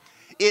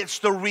 It's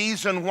the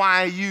reason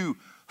why you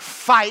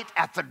fight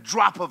at the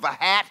drop of a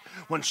hat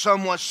when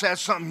someone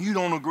says something you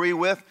don't agree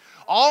with.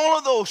 All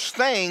of those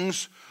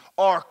things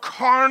are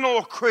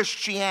carnal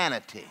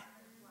Christianity.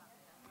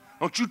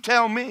 Don't you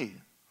tell me.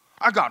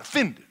 I got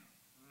offended.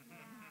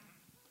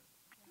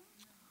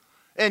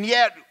 And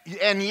yet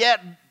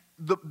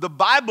the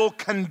Bible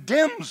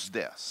condemns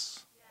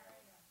this.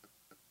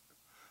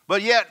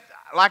 But yet,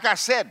 like I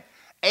said,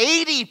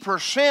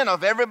 80%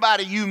 of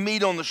everybody you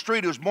meet on the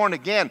street who's born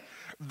again,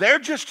 they're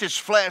just as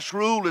flesh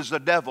ruled as the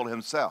devil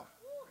himself.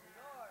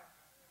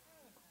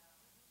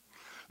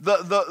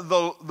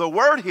 The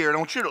word here,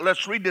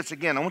 let's read this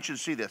again. I want you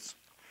to see this.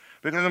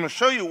 Because I'm going to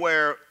show you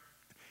where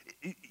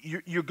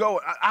you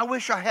go. I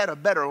wish I had a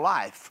better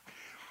life.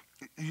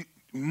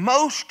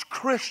 Most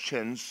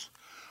Christians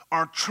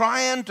are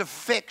trying to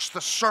fix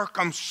the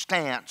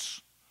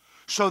circumstance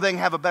so they can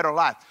have a better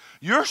life.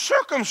 Your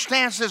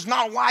circumstance is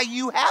not why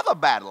you have a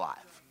bad life.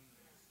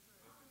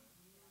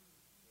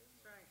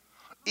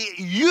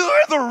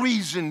 You're the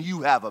reason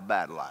you have a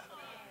bad life.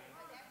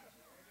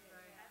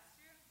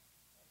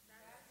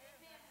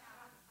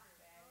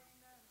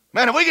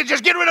 Man, if we could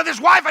just get rid of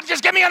this wife and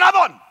just give me another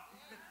one.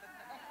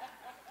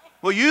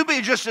 Well, you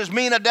be just as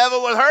mean a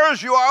devil with her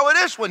as you are with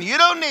this one. You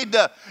don't need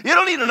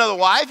another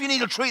wife. You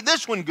need to treat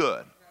this one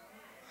good.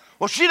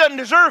 Well, she doesn't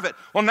deserve it.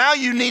 Well, now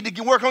you need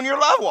to work on your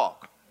love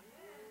walk.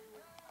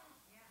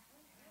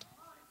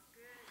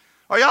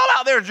 Are y'all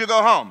out there as you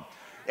go home?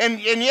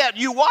 And yet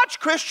you watch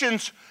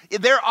Christians,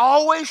 they're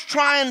always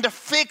trying to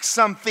fix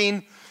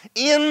something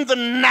in the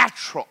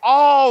natural,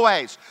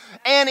 always.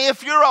 And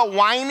if you're a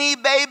whiny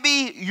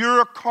baby,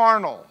 you're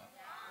carnal.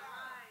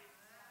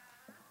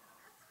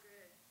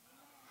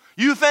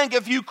 You think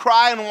if you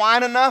cry and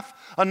whine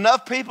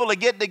enough people to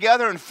get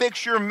together and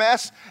fix your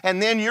mess, and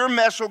then your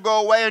mess will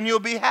go away and you'll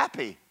be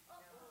happy.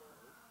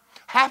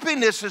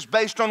 Happiness is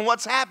based on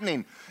what's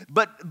happening.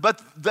 But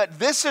that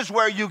this is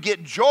where you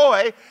get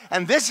joy,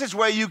 and this is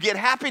where you get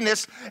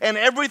happiness, and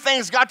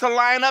everything's got to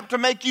line up to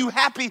make you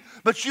happy,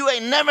 but you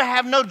ain't never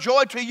have no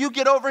joy till you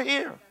get over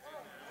here.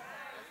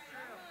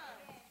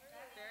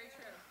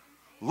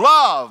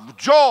 Love,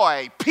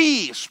 joy,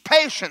 peace,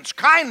 patience,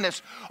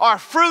 kindness are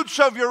fruits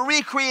of your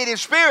recreated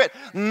spirit,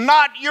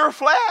 not your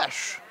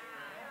flesh.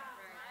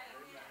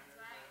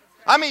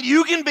 I mean,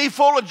 you can be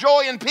full of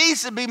joy and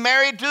peace and be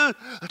married to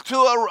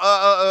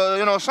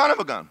a son of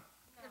a gun.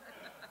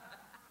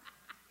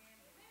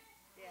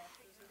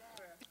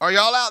 Are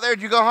y'all out there?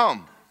 Did you go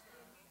home?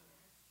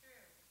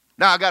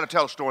 Now I got to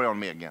tell a story on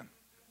me again.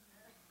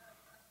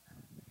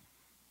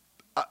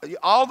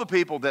 All the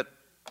people that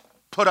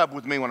put up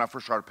with me when I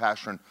first started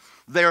pastoring,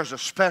 there's a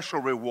special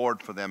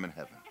reward for them in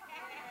heaven.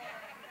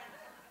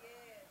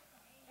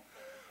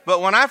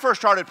 But when I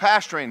first started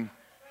pastoring,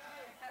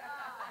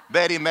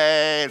 Betty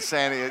Mae and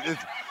Sandy,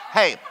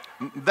 hey,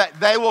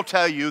 they will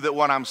tell you that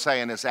what I'm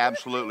saying is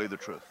absolutely the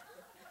truth.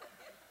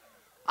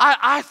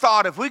 I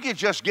thought if we could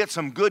just get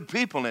some good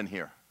people in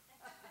here.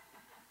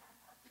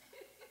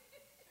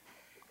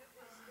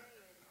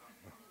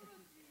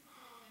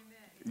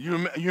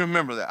 You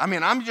remember that? I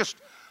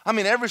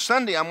mean, every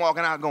Sunday I'm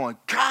walking out going,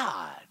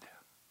 God,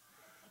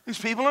 these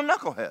people are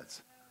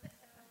knuckleheads.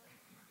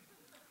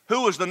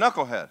 Who was the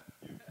knucklehead?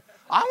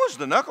 I was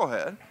the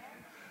knucklehead.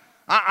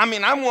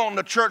 I'm wanting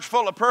a church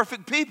full of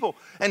perfect people,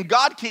 and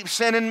God keeps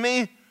sending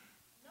me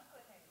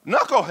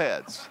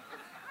knuckleheads.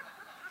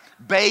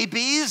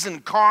 Babies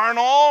and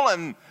carnal,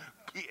 and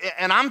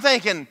I'm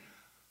thinking,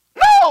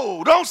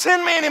 no, don't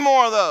send me any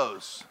more of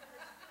those.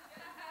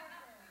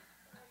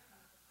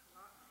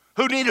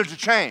 Who needed to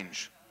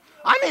change?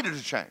 I needed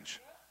to change.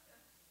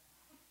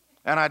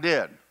 And I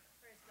did.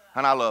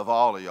 And I love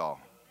all of y'all.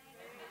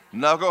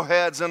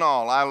 Knuckleheads and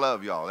all, I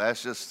love y'all.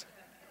 That's just...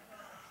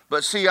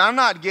 But see, I'm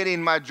not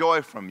getting my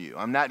joy from you.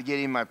 I'm not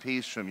getting my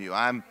peace from you.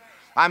 I'm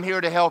here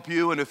to help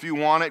you, and if you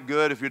want it,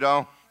 good. If you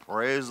don't,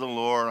 praise the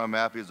Lord. I'm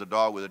happy as a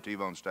dog with a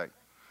T-bone steak.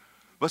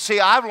 But see,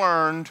 I've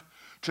learned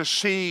to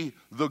see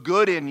the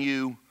good in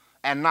you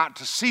and not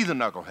to see the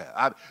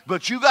knucklehead.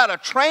 But you got to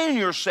train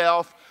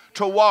yourself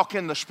to walk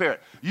in the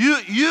Spirit.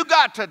 You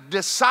got to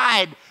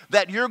decide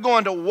that you're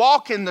going to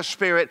walk in the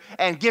Spirit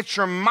and get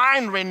your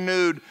mind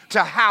renewed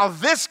to how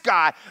this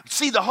guy,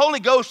 see, the Holy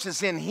Ghost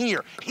is in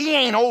here. He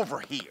ain't over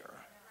here.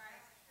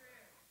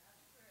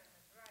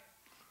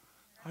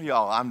 Oh,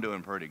 y'all, I'm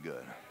doing pretty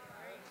good.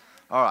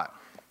 All right.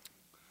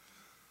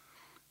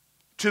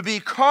 To be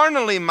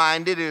carnally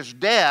minded is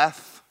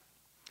death.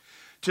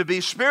 To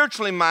be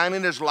spiritually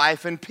minded is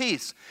life and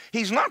peace.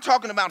 He's not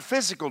talking about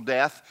physical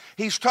death.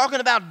 He's talking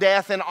about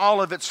death in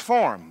all of its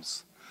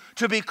forms.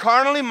 To be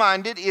carnally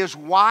minded is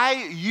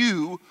why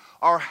you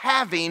are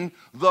having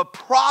the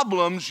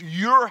problems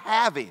you're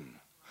having.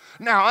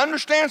 Now,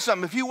 understand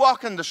something. If you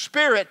walk in the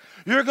Spirit,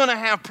 you're going to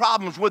have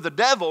problems with the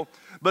devil.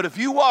 But if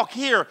you walk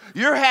here,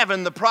 you're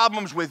having the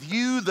problems with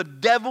you, the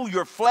devil,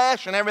 your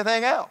flesh, and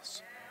everything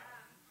else.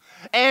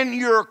 And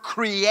you're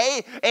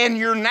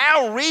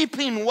now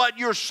reaping what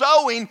you're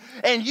sowing,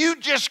 and you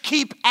just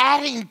keep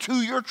adding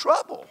to your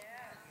trouble.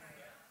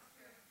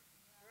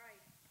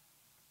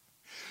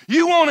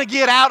 You want to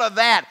get out of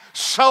that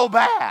so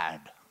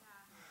bad.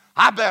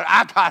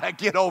 I got to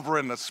get over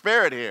in the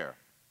Spirit here.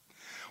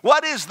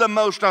 What is the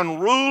most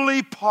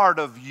unruly part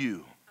of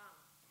you?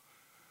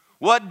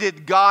 What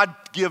did God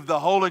give the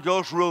Holy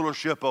Ghost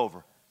rulership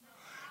over?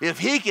 If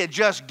he could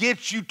just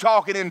get you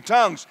talking in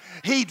tongues,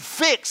 he'd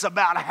fix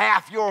about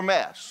half your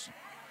mess.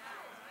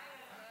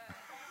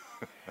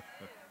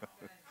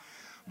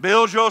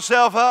 Build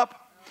yourself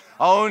up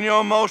on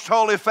your most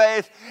holy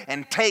faith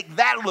and take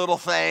that little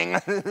thing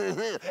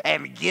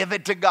and give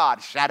it to God.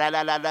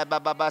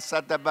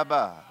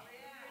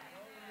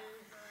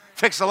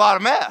 Fix a lot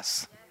of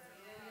mess.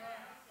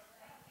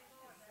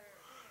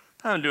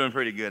 I'm doing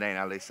pretty good, ain't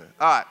I, Lisa?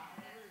 All right.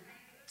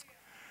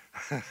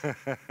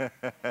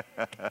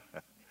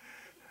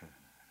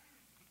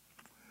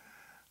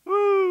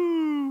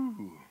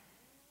 Woo.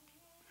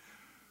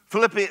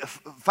 Philemon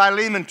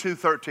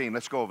 2:13.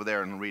 Let's go over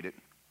there and read it.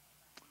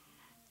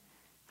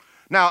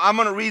 Now, I'm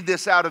going to read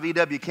this out of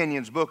E.W.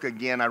 Kenyon's book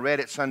again. I read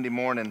it Sunday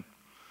morning.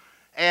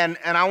 And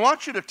I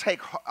want you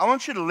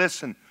to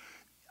listen.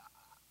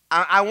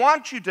 I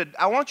want you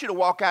to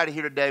walk out of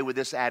here today with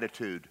this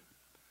attitude.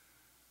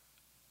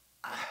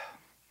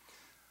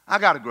 I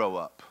got to grow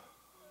up.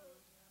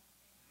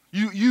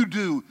 You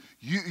do.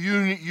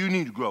 You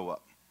need to grow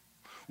up.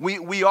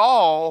 We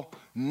all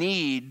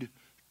need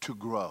to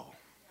grow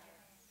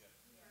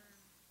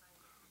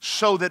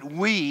so that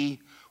we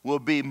will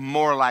be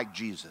more like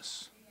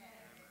Jesus.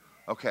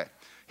 Okay.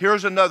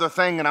 Here's another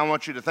thing, and I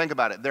want you to think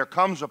about it. There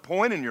comes a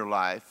point in your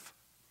life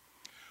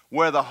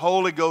where the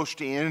Holy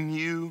Ghost in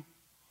you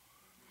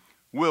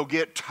will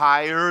get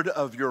tired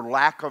of your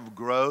lack of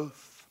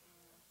growth.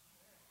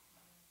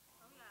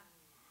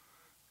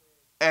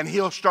 And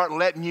He'll start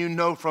letting you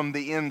know from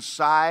the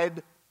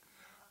inside,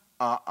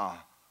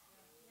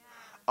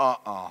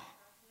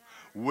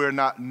 we're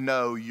not,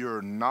 no,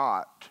 you're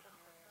not.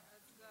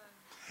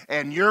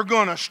 And you're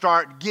going to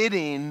start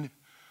getting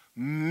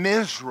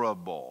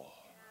miserable.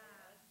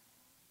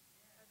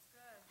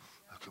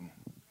 Come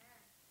on.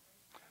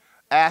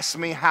 Ask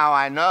me how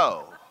I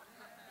know.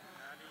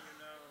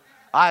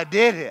 I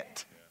did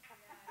it.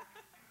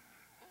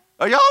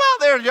 Are y'all out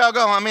there? Y'all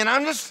go, I mean,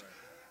 I'm just,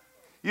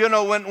 you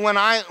know, when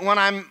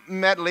I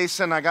met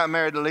Lisa and I got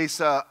married to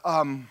Lisa,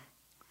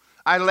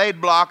 I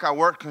laid block, I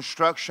worked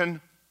construction,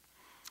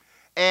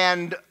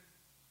 and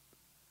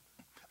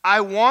I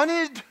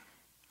wanted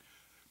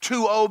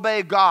to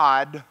obey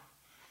God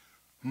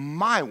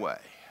my way.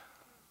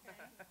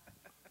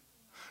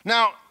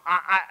 Now,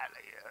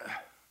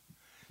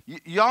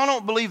 y'all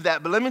don't believe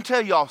that, but let me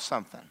tell y'all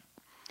something.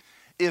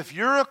 If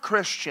you're a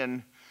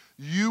Christian,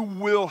 you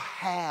will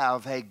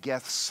have a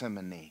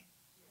Gethsemane.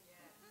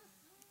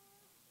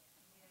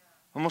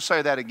 I'm going to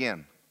say that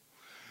again.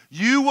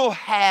 You will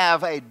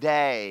have a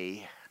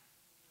day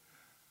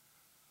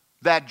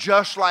that,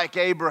 just like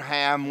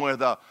Abraham, where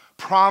the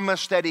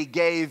promise that he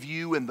gave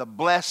you and the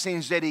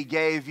blessings that he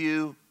gave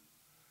you,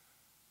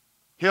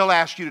 He'll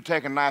ask you to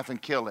take a knife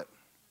and kill it.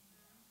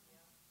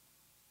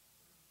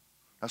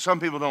 Now, some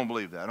people don't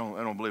believe that. I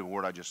don't believe a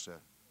word I just said.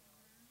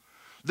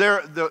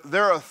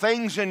 There are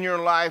things in your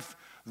life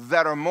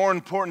that are more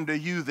important to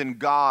you than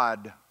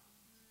God,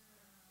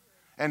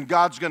 and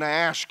God's going to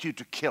ask you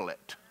to kill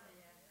it.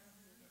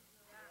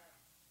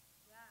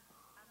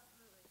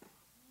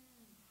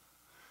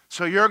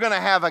 So you're going to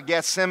have a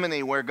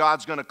Gethsemane where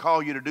God's going to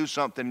call you to do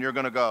something, and you're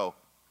going to go,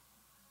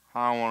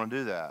 I don't want to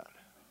do that.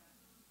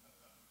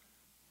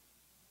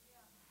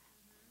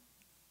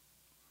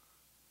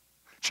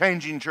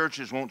 Changing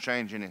churches won't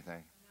change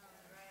anything.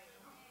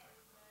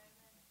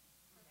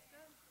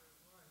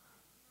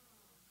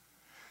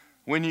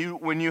 When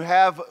you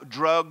have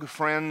drug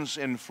friends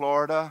in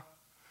Florida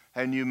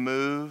and you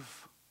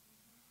move,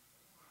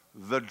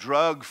 the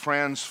drug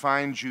friends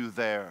find you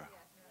there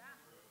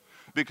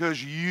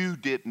because you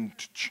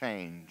didn't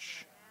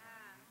change.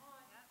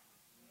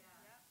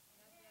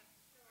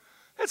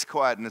 It's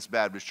quiet in this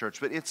Baptist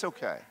church, but it's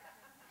okay.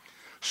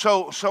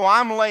 So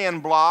I'm laying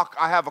block.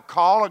 I have a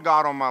call of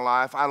God on my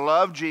life. I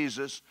love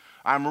Jesus.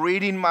 I'm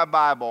reading my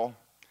Bible,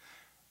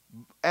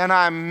 and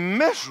I'm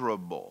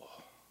miserable.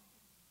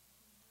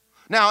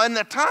 Now, in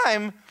the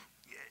time,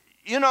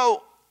 you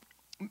know,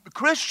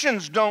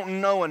 Christians don't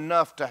know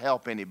enough to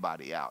help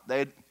anybody out.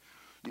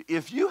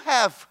 If you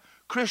have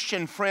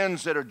Christian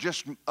friends that are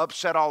just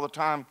upset all the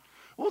time,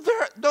 well,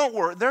 don't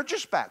worry, they're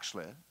just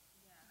backslid.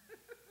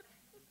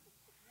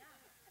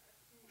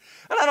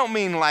 And I don't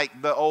mean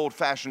like the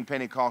old-fashioned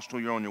Pentecostal,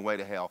 you're on your way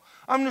to hell.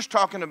 I'm just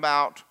talking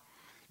about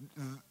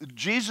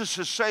Jesus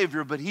is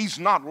Savior, but He's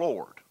not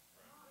Lord.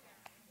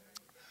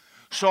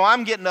 So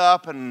I'm getting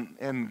up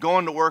and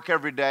going to work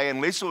every day, and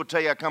Lisa would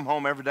tell you I come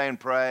home every day and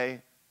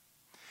pray.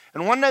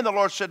 And one day the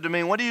Lord said to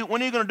me, when are you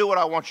going to do what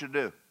I want you to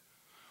do?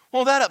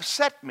 Well, that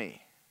upset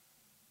me.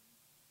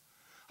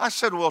 I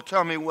said, well,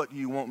 tell me what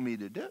you want me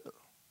to do.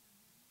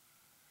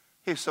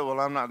 He said, well,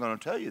 I'm not going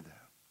to tell you that.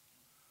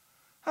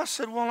 I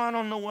said, well, I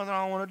don't know whether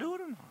I want to do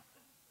it or not.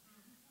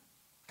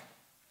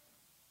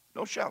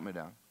 Don't shout me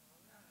down.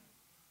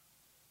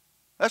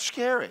 That's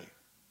scary.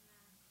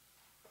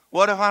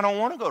 What if I don't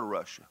want to go to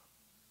Russia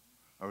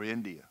or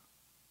India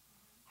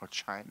or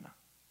China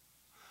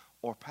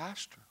or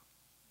pastor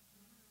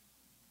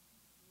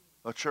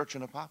a church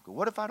in Apopka?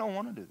 What if I don't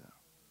want to do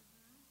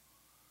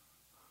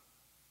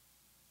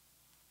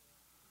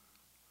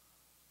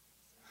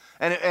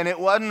that? And it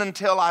wasn't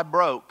until I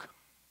broke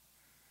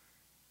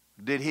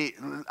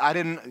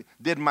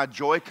did my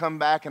joy come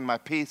back and my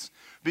peace.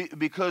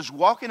 Because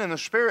walking in the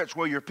Spirit's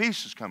where your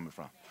peace is coming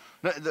from.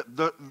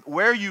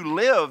 Where you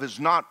live is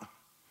not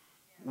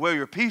where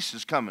your peace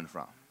is coming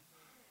from.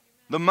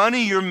 The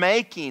money you're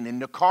making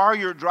and the car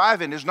you're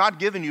driving is not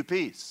giving you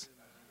peace.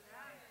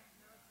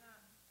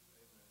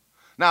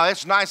 Now,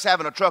 it's nice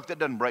having a truck that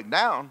doesn't break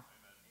down.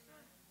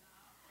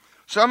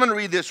 So I'm going to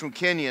read this from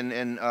Kenyon,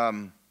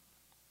 and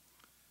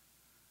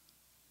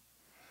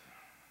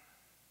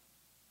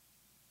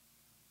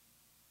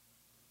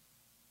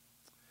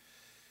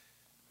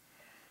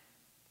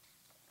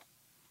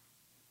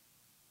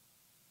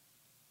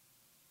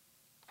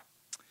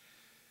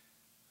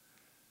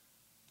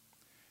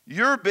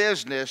Your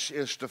business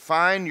is to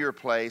find your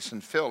place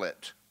and fill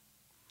it.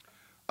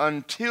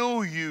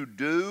 Until you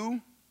do,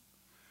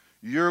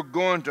 you're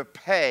going to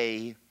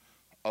pay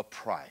a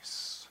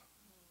price.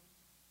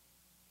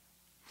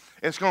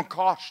 It's going to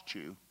cost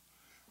you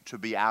to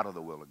be out of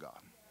the will of God.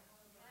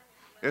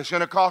 It's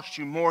going to cost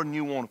you more than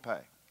you want to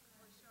pay.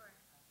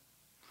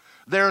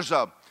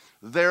 The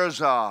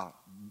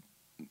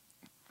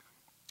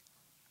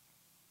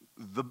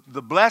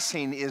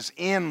blessing is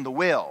in the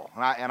will.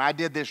 And I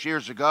did this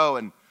years ago,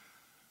 and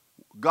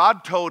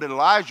God told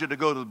Elijah to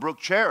go to the brook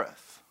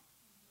Cherith.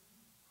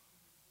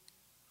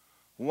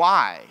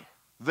 Why?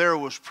 There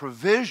was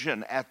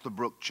provision at the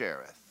brook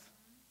Cherith.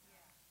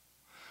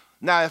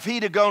 Now, if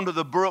he'd have gone to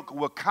the brook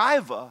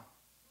Wekiva,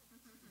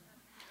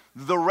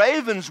 the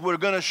ravens were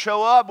going to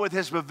show up with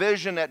his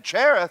provision at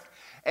Cherith,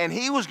 and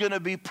he was going to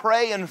be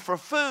praying for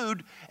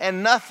food,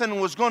 and nothing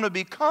was going to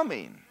be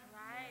coming.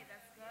 Right,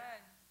 that's good.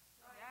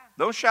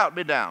 Yeah. Don't shout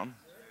me down.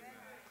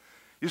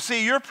 You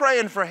see, you're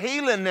praying for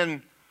healing,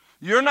 and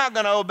you're not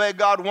going to obey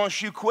God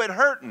once you quit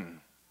hurting.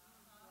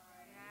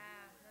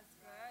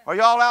 Are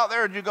y'all out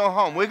there or did you go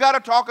home? We got to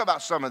talk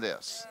about some of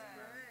this.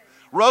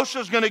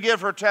 Rosa's going to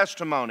give her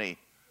testimony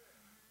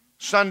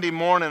Sunday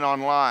morning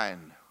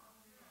online.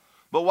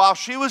 But while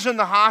she was in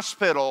the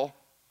hospital,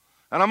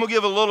 and I'm going to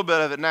give a little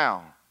bit of it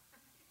now,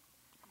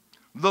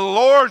 the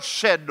Lord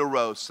said to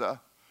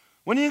Rosa,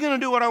 when are you going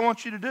to do what I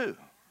want you to do?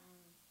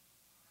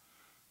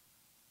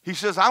 He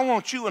says, I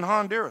want you in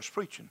Honduras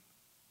preaching.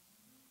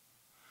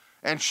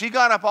 And she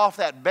got up off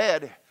that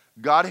bed.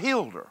 God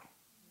healed her.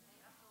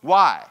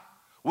 Why?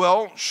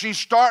 Well, she's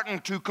starting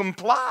to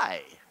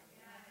comply.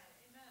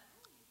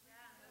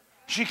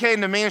 She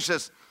came to me and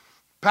says,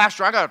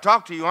 Pastor, I got to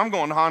talk to you. I'm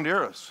going to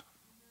Honduras.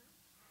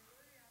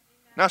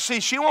 Now,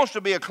 see, she wants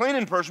to be a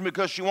cleaning person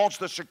because she wants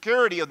the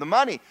security of the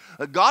money.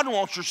 God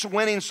wants her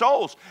winning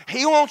souls.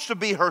 He wants to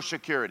be her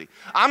security.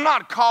 I'm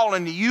not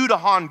calling you to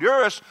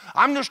Honduras.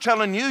 I'm just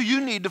telling you,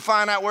 you need to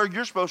find out where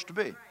you're supposed to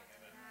be.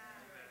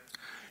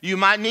 You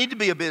might need to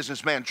be a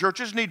businessman.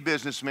 Churches need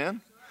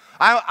businessmen.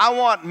 I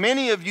want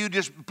many of you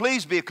just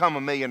please become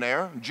a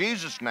millionaire in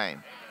Jesus'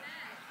 name.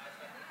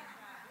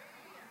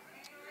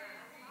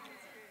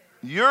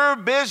 Your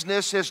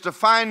business is to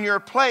find your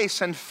place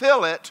and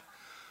fill it.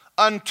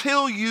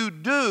 Until you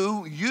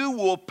do, you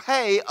will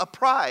pay a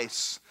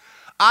price.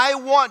 I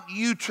want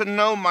you to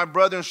know, my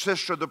brother and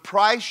sister, the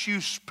price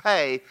you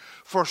pay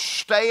for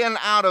staying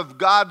out of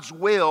God's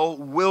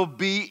will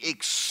be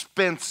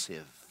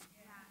expensive.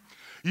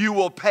 You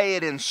will pay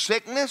it in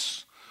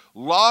sickness,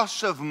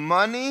 loss of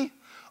money,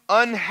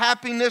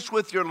 unhappiness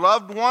with your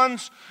loved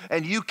ones,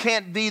 and you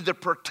can't be the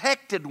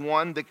protected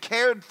one, the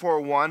cared for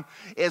one,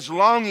 as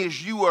long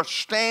as you are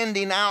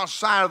standing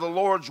outside of the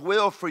Lord's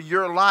will for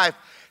your life.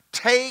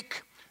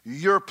 Take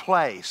your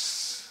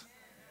place.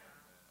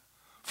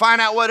 Find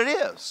out what it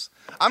is.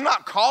 I'm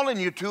not calling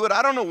you to it.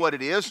 I don't know what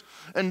it is.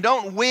 And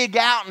don't wig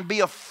out and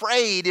be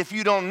afraid if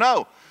you don't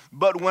know.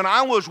 But when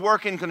I was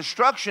working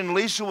construction,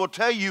 Lisa will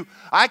tell you,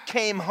 I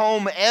came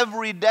home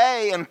every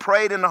day and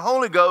prayed in the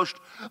Holy Ghost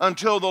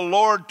until the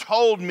Lord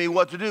told me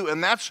what to do.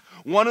 And that's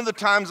one of the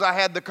times I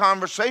had the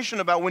conversation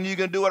about when you're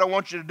going to do what I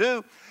want you to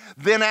do.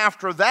 Then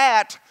after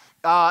that,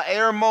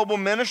 Air Mobile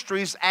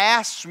Ministries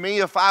asked me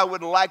if I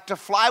would like to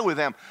fly with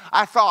them.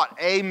 I thought,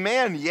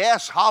 amen,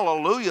 yes,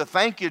 hallelujah,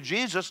 thank you,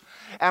 Jesus.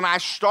 And I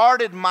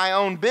started my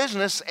own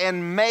business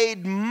and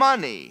made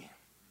money.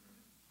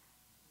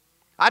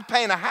 I'd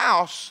paint a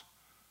house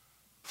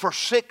for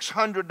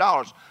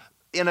 $600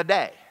 in a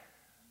day.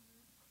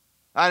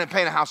 I didn't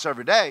paint a house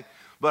every day,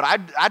 but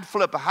I'd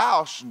flip a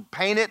house and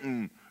paint it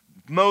and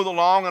mow the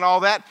lawn and all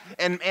that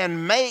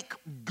and make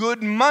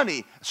good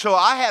money. So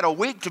I had a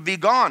week to be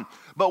gone.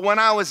 But when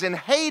I was in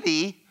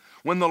Haiti,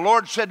 when the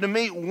Lord said to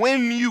me,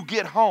 when you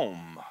get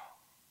home,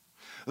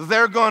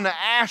 they're going to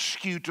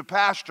ask you to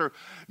pastor.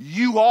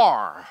 You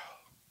are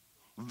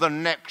the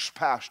next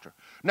pastor.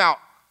 Now,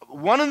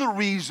 one of the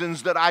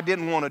reasons that I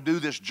didn't want to do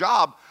this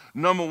job,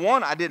 number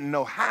one, I didn't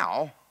know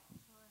how.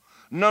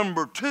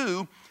 Number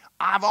two,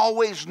 I've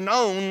always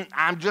known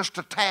I'm just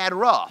a tad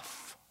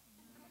rough.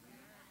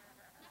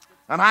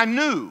 And I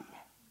knew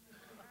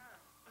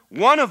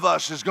one of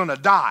us is going to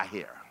die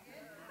here.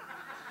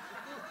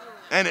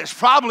 And it's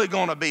probably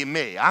going to be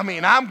me. I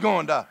mean, I'm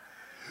going to...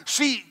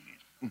 See,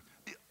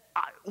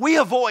 we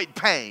avoid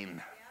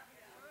pain.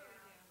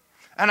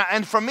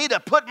 And for me to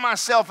put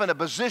myself in a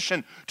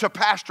position to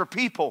pastor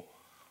people,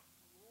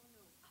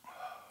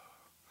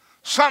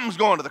 something's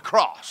going to the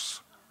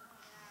cross.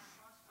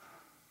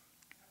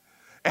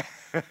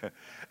 And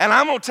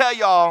I'm going to tell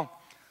y'all,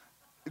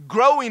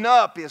 growing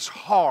up is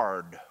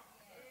hard.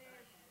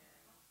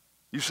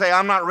 You say,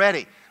 I'm not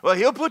ready. Well,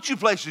 he'll put you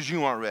places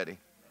you aren't ready.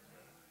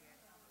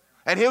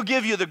 And he'll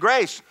give you the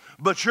grace,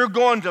 but you're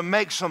going to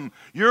make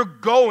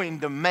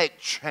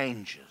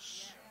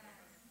changes.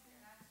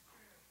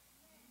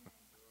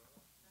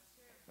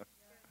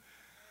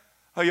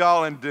 Are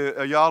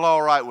y'all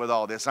all right with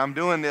all this? I'm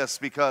doing this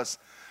because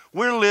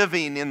we're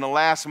living in the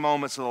last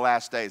moments of the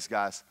last days,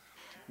 guys.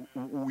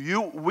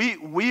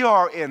 We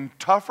are in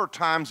tougher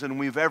times than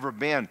we've ever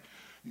been.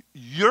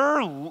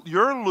 Your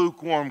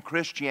lukewarm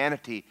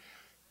Christianity,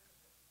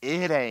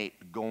 it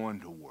ain't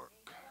going to work.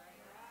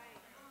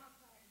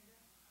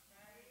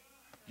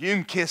 You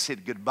can kiss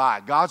it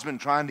goodbye. God's been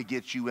trying to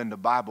get you into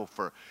Bible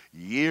for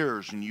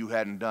years and you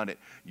hadn't done it.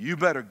 You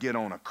better get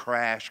on a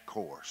crash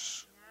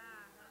course.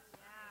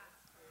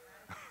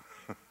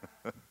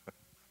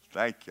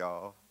 Thank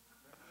y'all.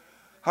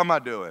 How am I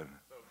doing?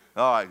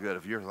 All right, good.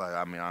 If you're like,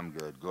 I'm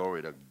good.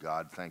 Glory to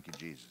God. Thank you,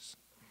 Jesus.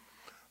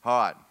 All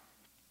right.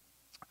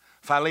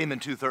 Philemon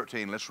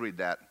 2:13. Let's read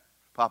that.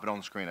 Pop it on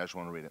the screen. I just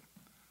want to read it.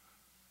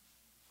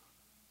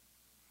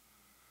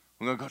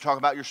 We're going to go talk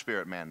about your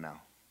spirit man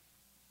now.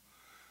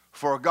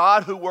 For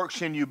God who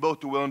works in you both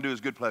to will and do his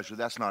good pleasure.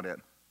 That's not it.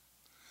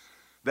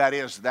 That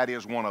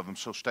is one of them,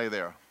 so stay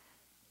there.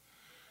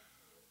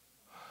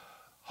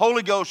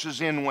 Holy Ghost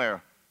is in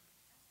where?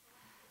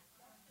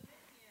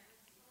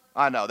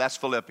 I know, that's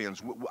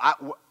Philippians.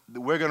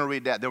 We're going to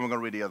read that, then we're going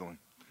to read the other one.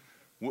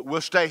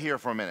 We'll stay here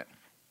for a minute.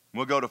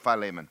 We'll go to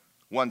Philemon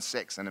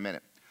 1:6 in a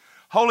minute.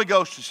 Holy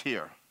Ghost is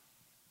here.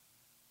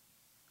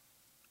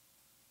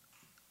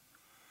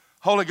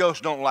 Holy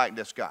Ghost don't like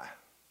this guy.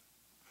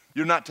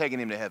 You're not taking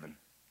him to heaven.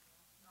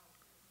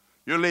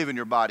 You're leaving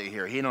your body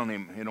here. He don't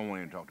want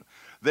you to talk to him.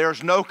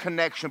 There's no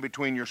connection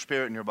between your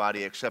spirit and your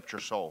body except your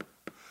soul.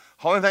 The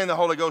only thing the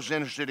Holy Ghost is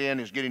interested in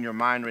is getting your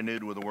mind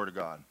renewed with the Word of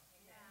God.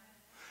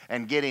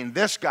 And getting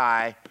this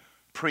guy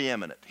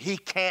preeminent. He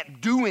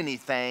can't do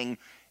anything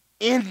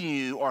in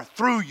you or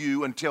through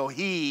you until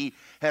he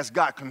has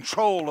got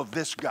control of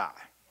this guy.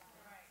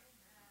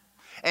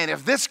 And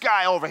if this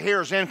guy over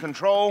here is in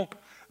control,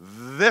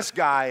 this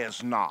guy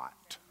is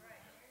not.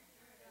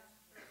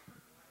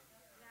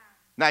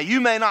 Now, you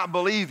may not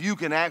believe you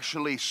can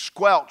actually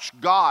squelch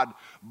God,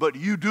 but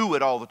you do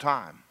it all the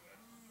time.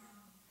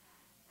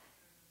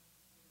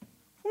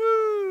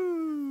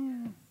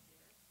 Woo!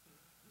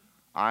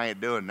 I ain't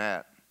doing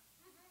that.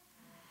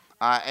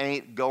 I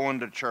ain't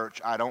going to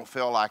church. I don't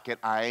feel like it.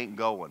 I ain't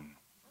going.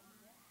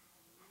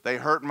 They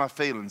hurt my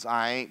feelings.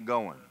 I ain't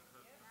going.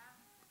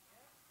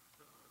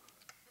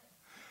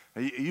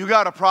 You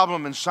got a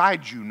problem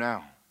inside you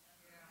now.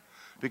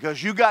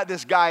 Because you got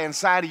this guy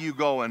inside of you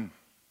going,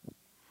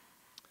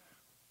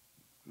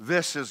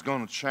 this is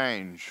going to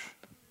change.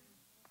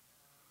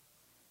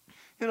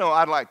 You know,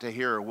 I'd like to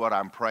hear what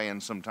I'm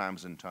praying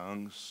sometimes in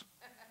tongues.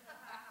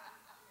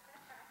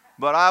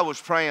 But I was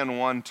praying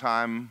one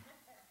time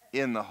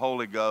in the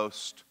Holy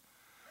Ghost,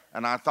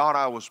 and I thought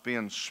I was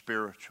being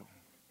spiritual.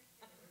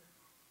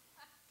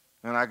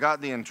 And I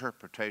got the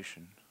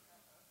interpretation.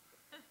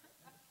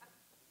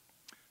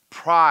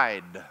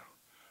 Pride,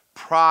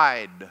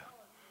 pride,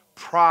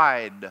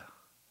 pride.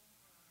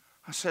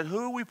 I said, who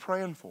are we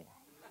praying for?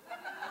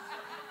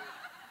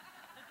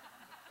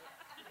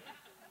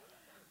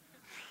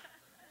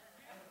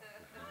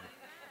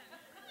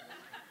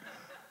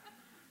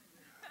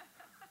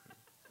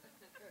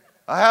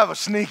 I have a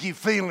sneaky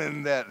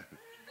feeling that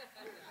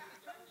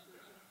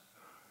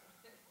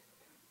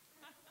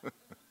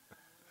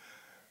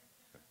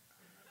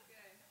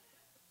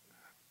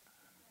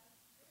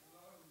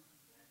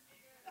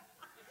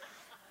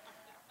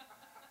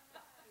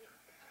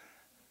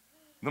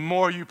the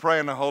more you pray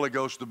in the Holy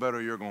Ghost, the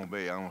better you're going to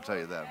be. I'm going to tell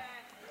you that.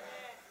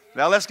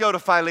 Now let's go to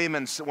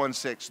Philemon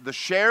 1:6. The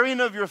sharing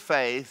of your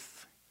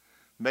faith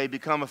may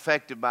become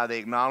effective by the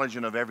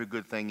acknowledging of every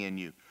good thing in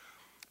you.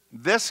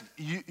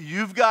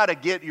 You've got to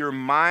get your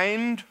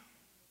mind,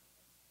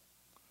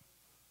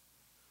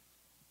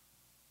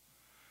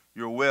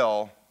 your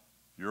will,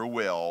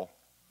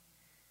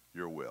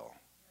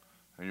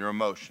 and your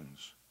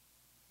emotions,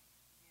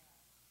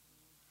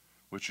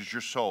 which is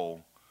your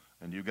soul,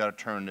 and you've got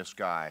to turn this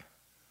guy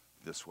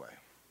this way.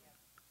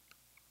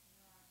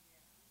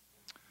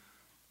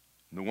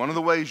 And one of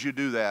the ways you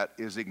do that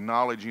is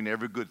acknowledging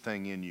every good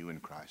thing in you in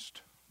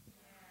Christ.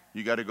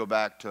 You got to go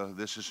back to,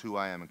 this is who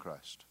I am in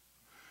Christ.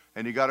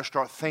 And you got to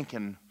start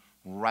thinking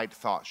right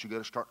thoughts. You got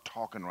to start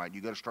talking right.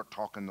 You got to start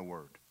talking the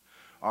Word.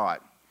 All right.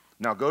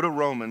 Now go to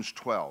Romans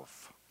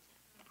 12.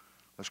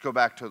 Let's go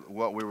back to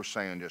what we were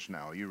saying just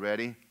now. Are you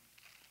ready?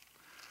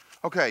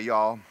 Okay,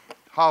 y'all.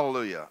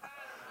 Hallelujah.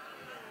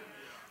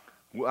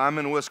 I'm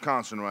in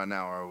Wisconsin right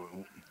now.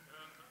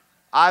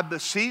 I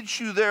beseech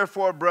you,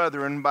 therefore,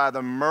 brethren, by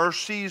the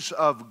mercies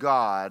of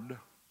God,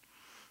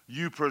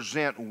 you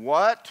present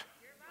what?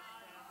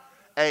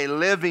 A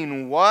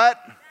living what?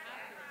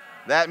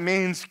 That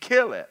means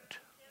kill it.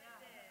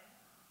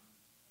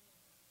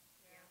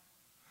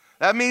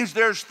 That means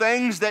there's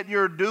things that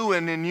you're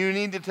doing and you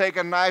need to take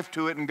a knife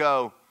to it and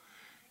go,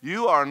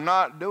 you are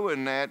not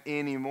doing that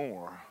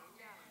anymore.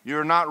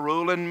 You're not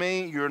ruling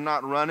me. You're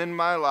not running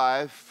my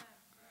life.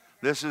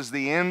 This is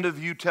the end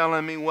of you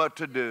telling me what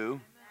to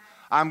do.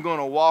 I'm going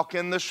to walk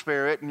in the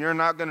Spirit and you're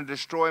not going to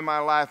destroy my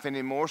life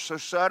anymore, so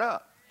shut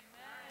up.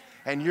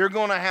 And you're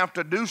going to have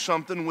to do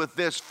something with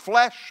this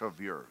flesh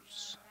of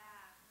yours.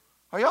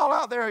 Are y'all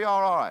out there? Are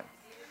y'all all right?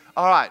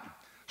 All right.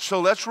 So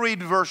let's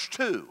read verse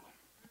 2.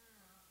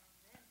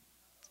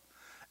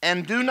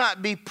 and do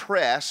not be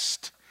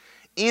pressed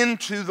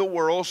into the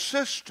world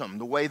system,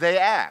 the way they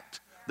act.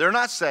 They're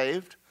not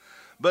saved,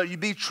 but you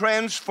be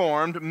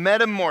transformed,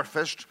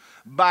 metamorphosed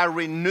by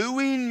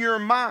renewing your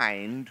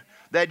mind,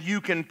 that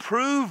you can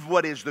prove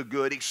what is the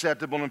good,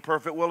 acceptable, and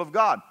perfect will of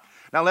God.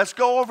 Now let's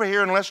go over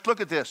here and let's look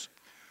at this.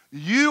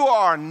 You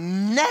are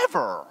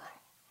never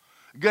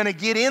going to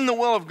get in the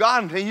will of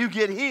God until you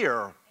get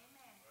here.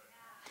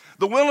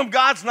 The will of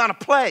God's not a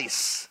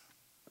place.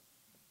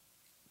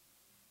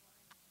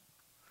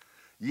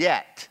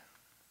 Yet.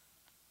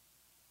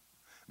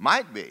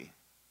 Might be.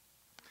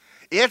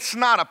 It's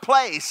not a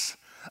place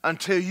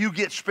until you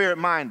get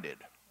spirit-minded.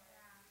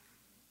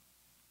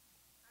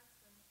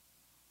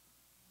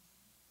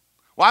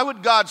 Why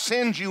would God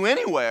send you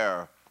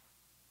anywhere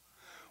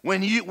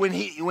when he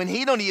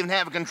don't even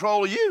have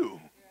control of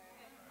you?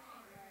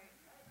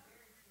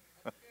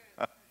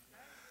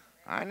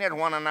 I just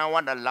want to know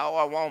what the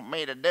Lord wants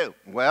me to do.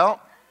 Well,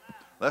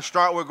 let's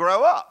start with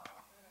grow up.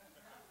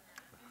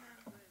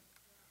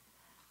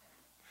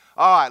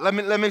 All right,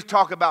 let me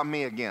talk about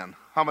me again.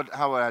 How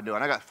are I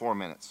doing? I got 4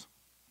 minutes.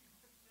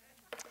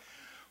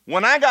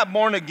 When I got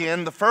born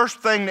again, the first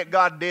thing that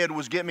God did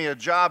was get me a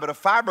job at a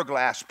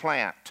fiberglass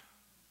plant.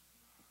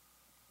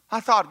 I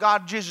thought,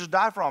 God, Jesus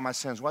died for all my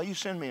sins. Why you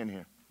send me in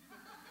here?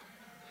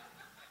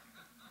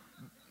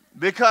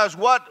 Because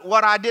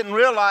what I didn't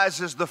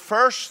realize is the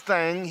first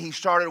thing he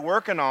started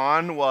working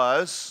on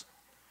was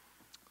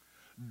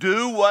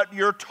do what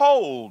you're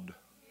told.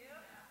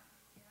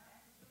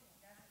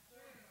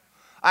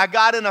 I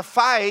got in a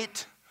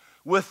fight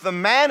with the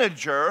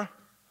manager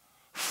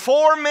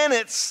 4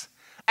 minutes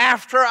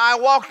after I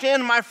walked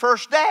in my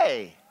first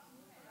day.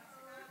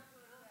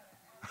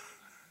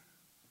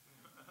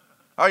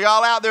 Are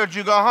y'all out there? Did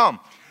you go home?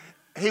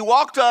 He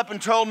walked up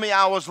and told me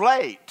I was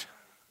late.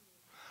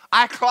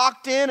 I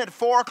clocked in at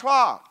 4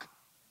 o'clock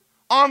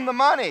on the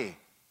money.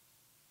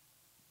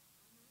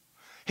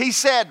 He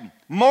said,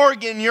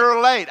 Morgan,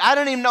 you're late. I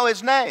didn't even know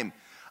his name.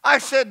 I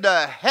said,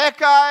 the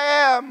heck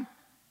I am.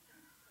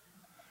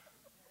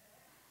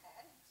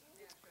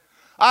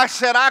 I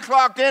said, I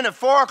clocked in at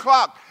 4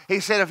 o'clock. He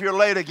said, if you're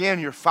late again,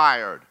 you're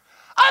fired.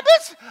 I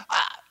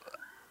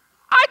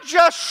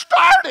just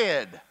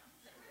started.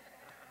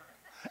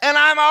 And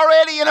I'm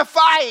already in a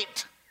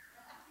fight.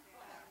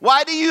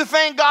 Why do you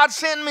think God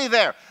sent me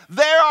there?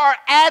 There are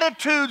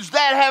attitudes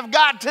that have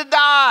got to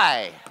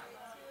die.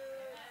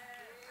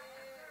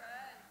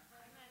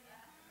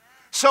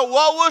 So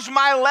what was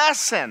my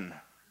lesson?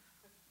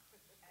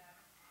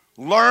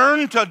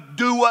 Learn to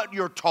do what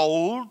you're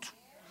told.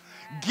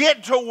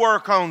 Get to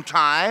work on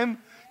time.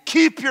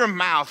 Keep your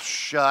mouth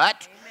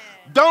shut.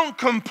 Don't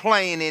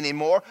complain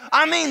anymore.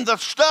 I mean, the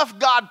stuff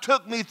God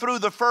took me through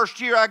the first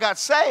year I got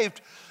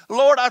saved,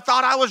 Lord, I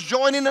thought I was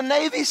joining the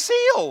Navy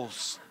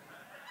SEALs.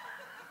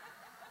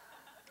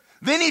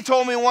 Then he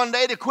told me one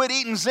day to quit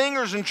eating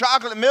zingers and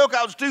chocolate milk.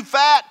 I was too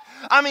fat.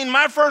 I mean,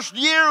 my first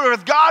year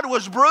with God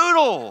was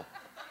brutal.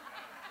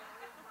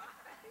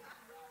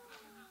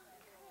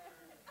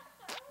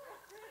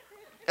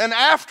 And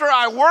after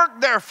I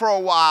worked there for a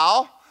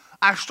while,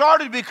 I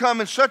started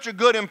becoming such a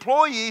good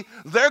employee,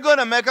 they're going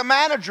to make a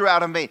manager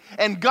out of me.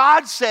 And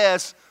God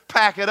says,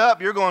 pack it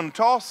up, you're going to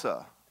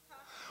Tulsa.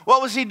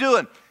 What was he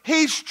doing?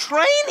 He's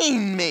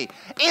training me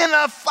in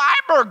a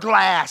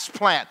fiberglass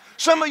plant.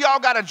 Some of y'all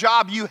got a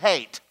job you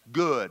hate.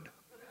 Good.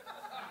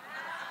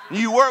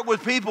 You work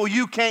with people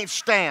you can't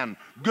stand.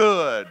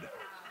 Good.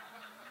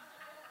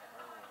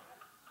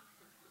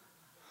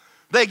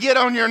 They get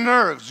on your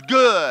nerves.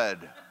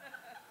 Good.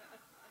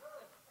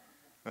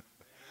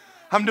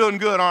 I'm doing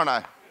good, aren't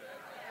I?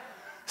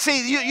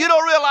 See, you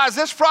don't realize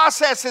this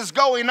process is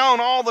going on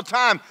all the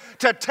time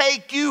to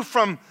take you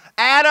from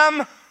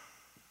Adam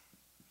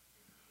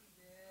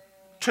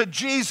to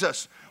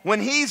Jesus.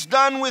 When he's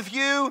done with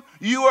you,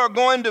 you are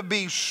going to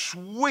be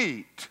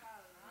sweet.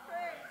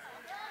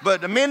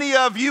 But many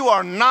of you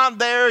are not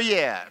there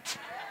yet.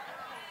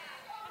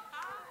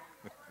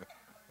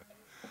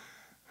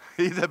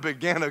 He that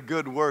began a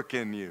good work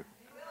in you.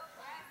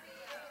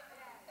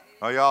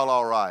 Are y'all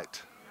all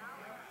right?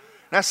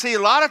 Now see, a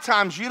lot of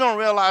times you don't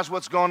realize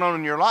what's going on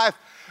in your life.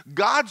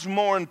 God's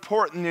more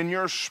important in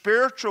your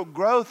spiritual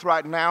growth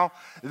right now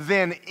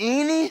than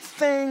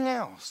anything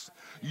else.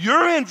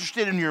 You're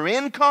interested in your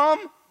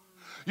income.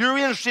 You're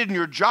interested in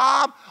your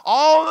job.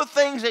 All the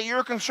things that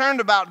you're concerned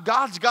about,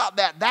 God's got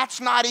that. That's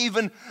not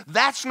even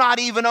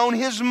on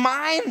his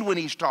mind when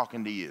he's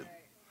talking to you.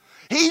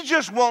 He's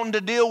just wanting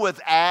to deal with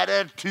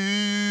attitudes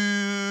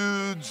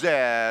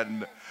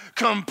and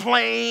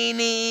complaining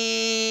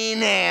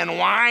and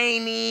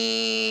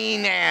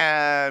whining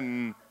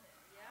and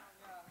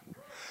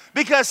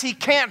because he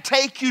can't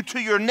take you to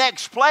your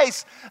next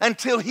place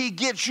until he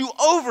gets you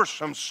over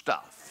some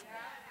stuff.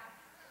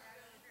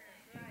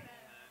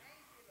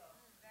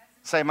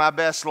 Say, my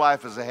best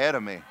life is ahead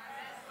of me.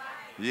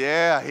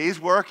 Yeah,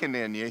 he's working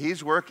in you.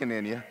 He's working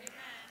in you.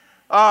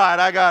 All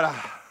right,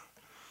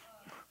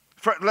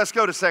 let's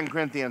go to 2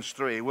 Corinthians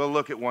 3. We'll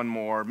look at one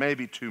more,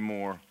 maybe two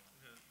more.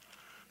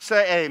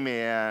 Say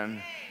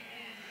amen.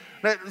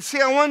 Now, see,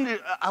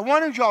 I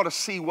wanted y'all to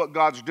see what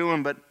God's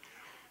doing, but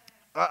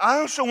I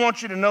also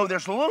want you to know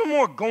there's a little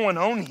more going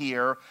on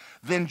here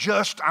than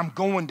just I'm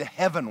going to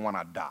heaven when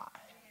I die.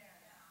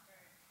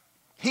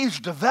 He's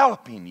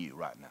developing you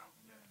right now.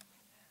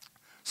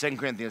 2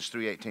 Corinthians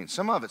 3:18.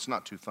 Some of it's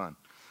not too fun.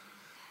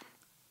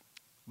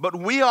 But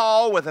we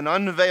all, with an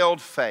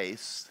unveiled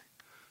face,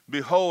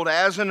 behold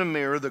as in a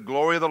mirror the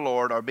glory of the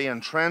Lord, are being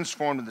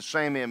transformed in the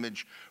same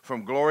image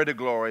from glory to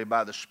glory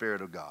by the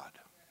Spirit of God.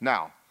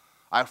 Now,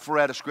 I've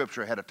read a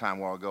scripture ahead of time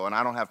a while ago, and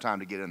I don't have time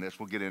to get in this.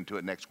 We'll get into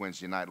it next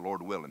Wednesday night,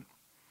 Lord willing.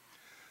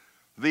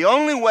 The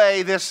only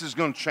way this is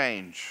going to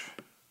change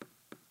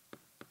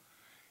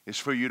is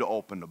for you to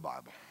open the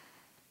Bible.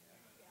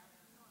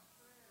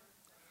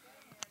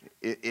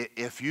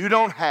 If you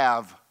don't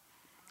have,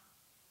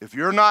 if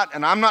you're not,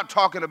 and I'm not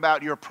talking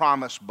about your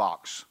promise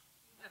box,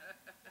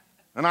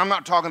 and I'm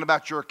not talking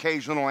about your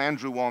occasional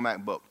Andrew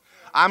Womack book.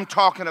 I'm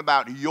talking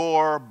about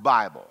your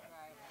Bible.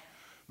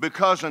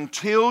 Because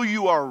until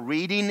you are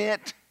reading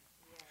it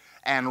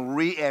and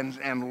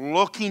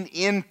looking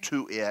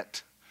into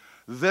it,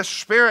 the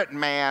spirit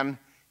man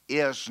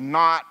is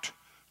not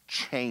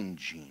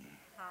changing.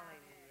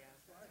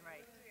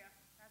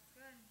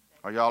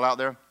 Are y'all out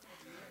there?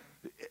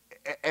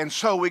 And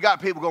so we got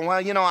people going,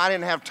 well, you know, I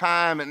didn't have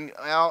time, and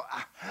well,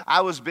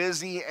 I was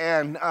busy,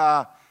 and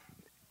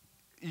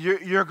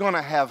you're going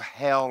to have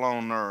hell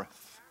on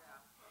earth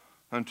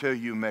until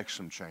you make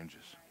some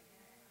changes.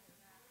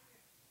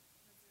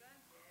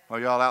 Are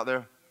y'all out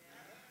there?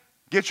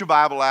 Get your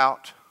Bible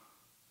out.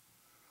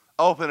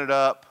 Open it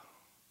up.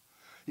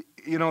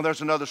 You know,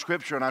 there's another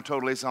scripture, and I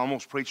told Lisa, I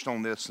almost preached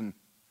on this, and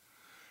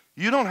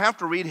you don't have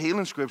to read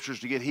healing scriptures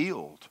to get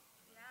healed.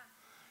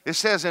 It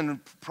says in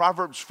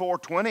Proverbs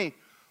 4:20,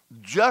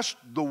 just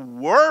the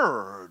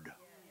word.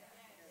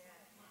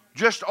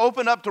 Just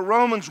open up to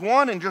Romans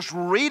 1 and just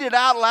read it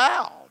out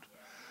loud.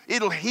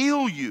 It'll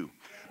heal you.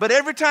 But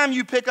every time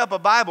you pick up a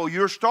Bible,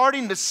 you're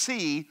starting to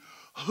see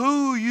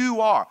who you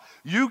are.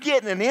 You're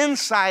getting an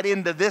insight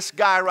into this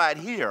guy right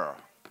here.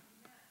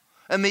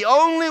 And the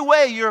only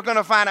way you're going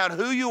to find out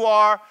who you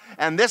are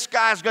and this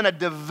guy's going to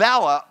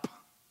develop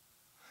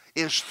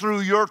is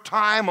through your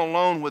time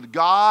alone with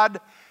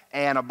God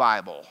and a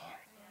Bible.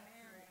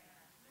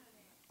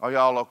 Are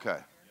y'all okay?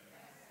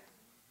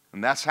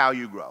 And that's how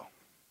you grow.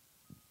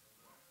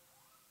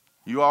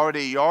 You're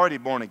already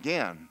born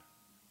again,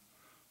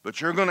 but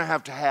you're going to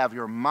have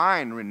your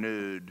mind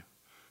renewed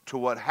to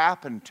what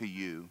happened to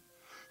you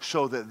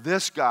so that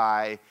this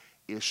guy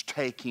is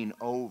taking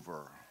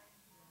over.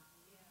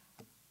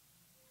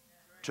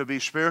 To be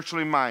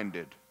spiritually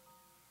minded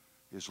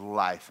is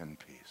life and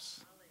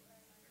peace.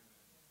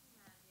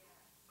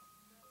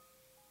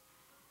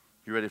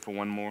 You ready for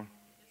one more?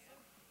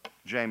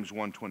 James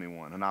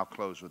 1:21, and I'll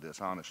close with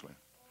this, honestly.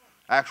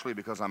 Actually,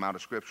 because I'm out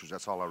of scriptures,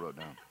 that's all I wrote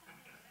down.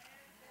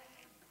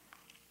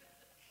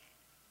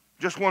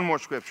 Just one more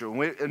scripture.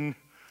 And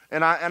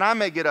I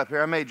may get up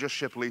here. I may just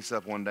ship Lisa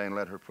up one day and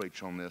let her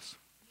preach on this.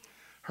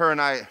 Her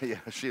and I, yeah,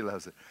 she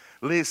loves it.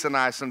 Lisa and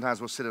I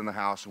sometimes will sit in the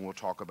house and we'll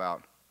talk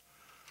about,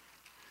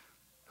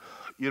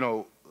 you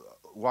know,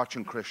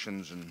 watching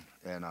Christians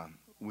and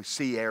we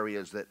see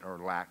areas that are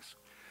lax.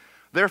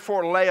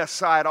 Therefore, lay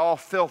aside all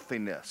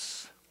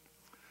filthiness,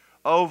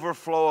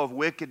 overflow of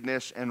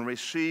wickedness, and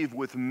receive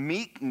with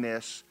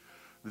meekness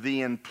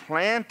the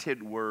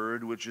implanted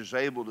word which is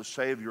able to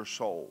save your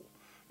soul.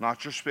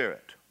 Not your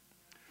spirit.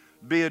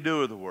 Be a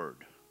doer of the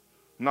word,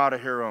 not a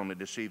hearer only,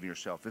 deceiving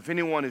yourself. If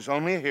anyone is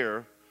only a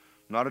hearer,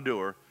 not a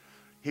doer,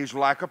 he's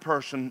like a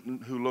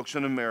person who looks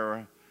in a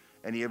mirror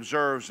and he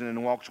observes and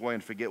then walks away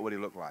and forget what he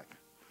looked like.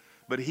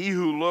 But he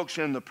who looks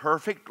in the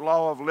perfect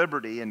law of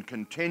liberty and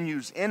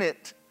continues in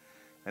it,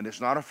 and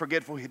is not a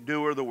forgetful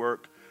doer of the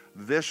work,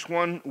 this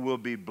one will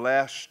be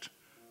blessed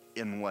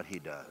in what he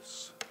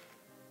does.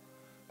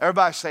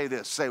 Everybody say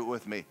this. Say it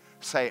with me.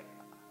 Say,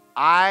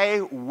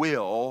 I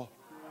will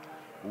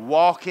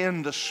walk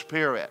in the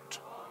Spirit,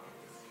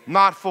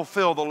 not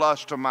fulfill the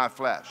lust of my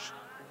flesh.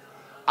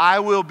 I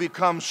will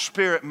become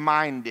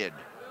spirit-minded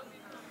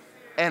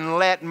and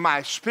let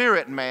my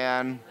spirit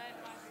man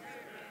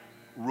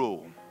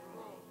rule.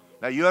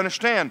 Now you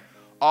understand,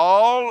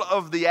 all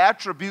of the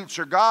attributes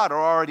of God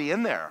are already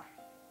in there.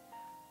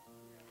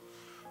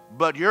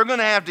 But you're going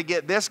to have to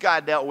get this guy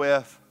dealt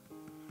with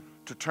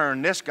to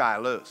turn this guy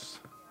loose.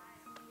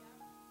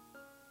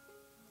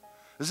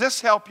 Does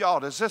this help y'all?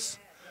 Does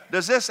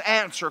this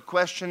answer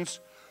questions?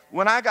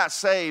 When I got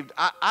saved,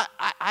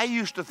 I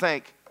used to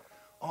think,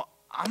 oh,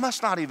 I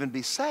must not even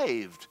be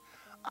saved.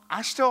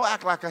 I still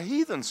act like a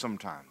heathen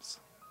sometimes.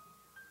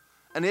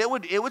 And it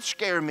would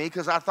scare me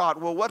because I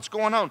thought, well, what's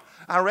going on?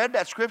 I read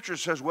that scripture that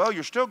says, well,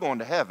 you're still going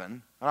to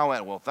heaven. And I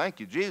went, well, thank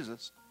you,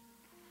 Jesus.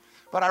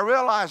 But I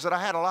realized that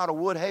I had a lot of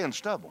wood, hay, and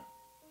stubble.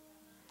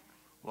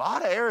 A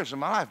lot of areas in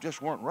my life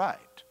just weren't right.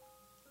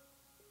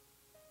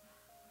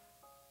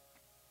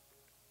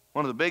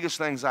 One of the biggest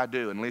things I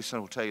do, and Lisa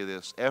will tell you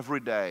this,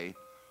 every day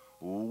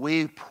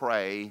we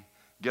pray,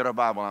 get our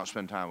Bible out, and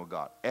spend time with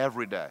God.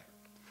 Every day.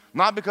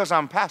 Not because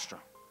I'm a pastor.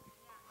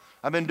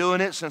 I've been doing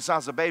it since I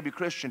was a baby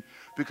Christian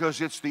because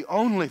it's the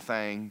only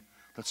thing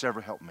that's ever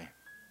helped me.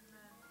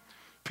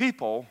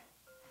 People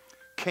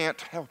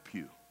can't help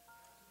you.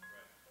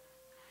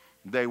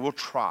 They will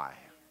try.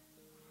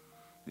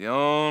 The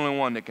only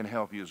one that can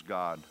help you is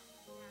God.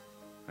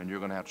 And you're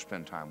going to have to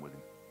spend time with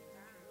Him.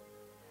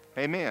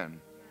 Amen.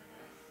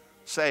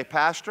 Say,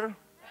 Pastor,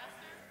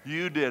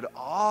 you did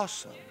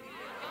awesome.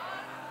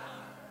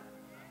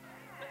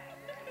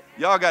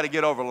 Y'all got to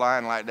get over the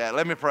line like that.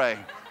 Let me pray.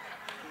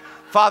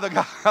 Father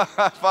God,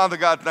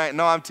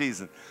 I'm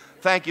teasing.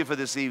 Thank you for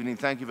this evening.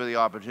 Thank you for the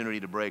opportunity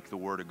to break the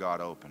Word of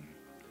God open.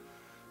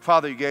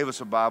 Father, you gave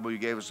us a Bible. You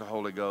gave us the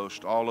Holy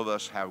Ghost. All of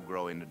us have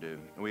growing to do.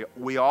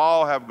 We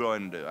all have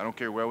growing to do. I don't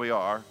care where we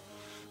are.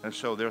 And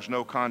so there's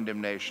no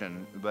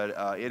condemnation. But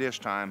it is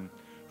time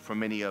for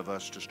many of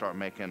us to start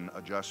making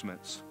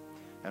adjustments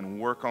and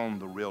work on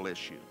the real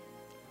issue.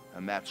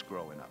 And that's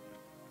growing up.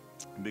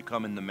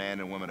 Becoming the man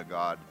and woman of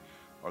God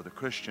or the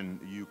Christian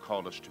you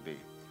called us to be.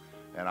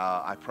 And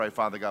I pray,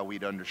 Father God,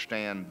 we'd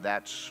understand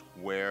that's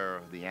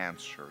where the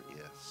answer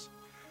is.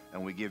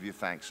 And we give you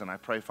thanks. And I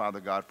pray, Father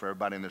God, for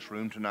everybody in this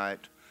room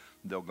tonight,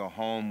 they'll go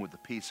home with the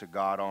peace of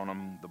God on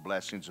them, the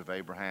blessings of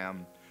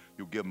Abraham.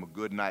 You'll give them a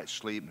good night's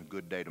sleep and a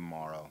good day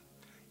tomorrow.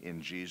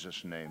 In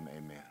Jesus' name,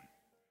 amen.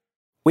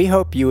 We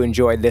hope you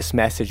enjoyed this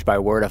message by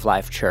Word of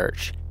Life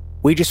Church.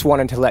 We just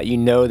wanted to let you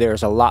know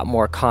there's a lot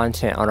more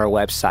content on our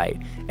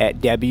website at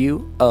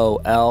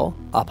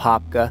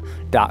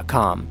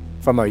wolapopka.com.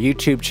 From our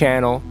YouTube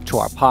channel, to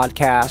our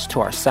podcast, to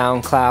our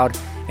SoundCloud,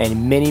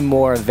 and many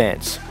more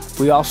events.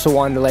 We also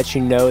wanted to let you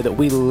know that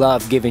we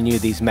love giving you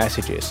these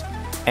messages.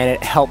 And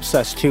it helps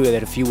us too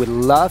that if you would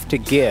love to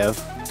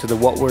give to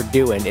what we're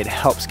doing, it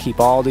helps keep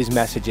all these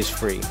messages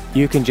free.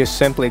 You can just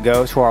simply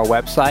go to our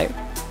website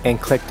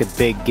and click the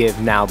big Give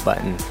Now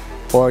button.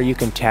 Or you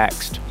can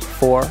text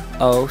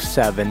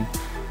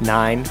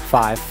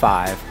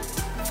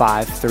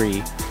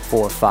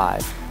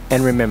 407-955-5345.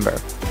 And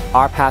remember,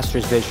 our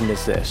pastor's vision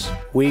is this: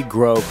 we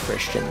grow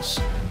Christians.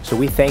 So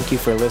we thank you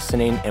for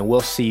listening, and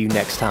we'll see you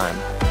next time.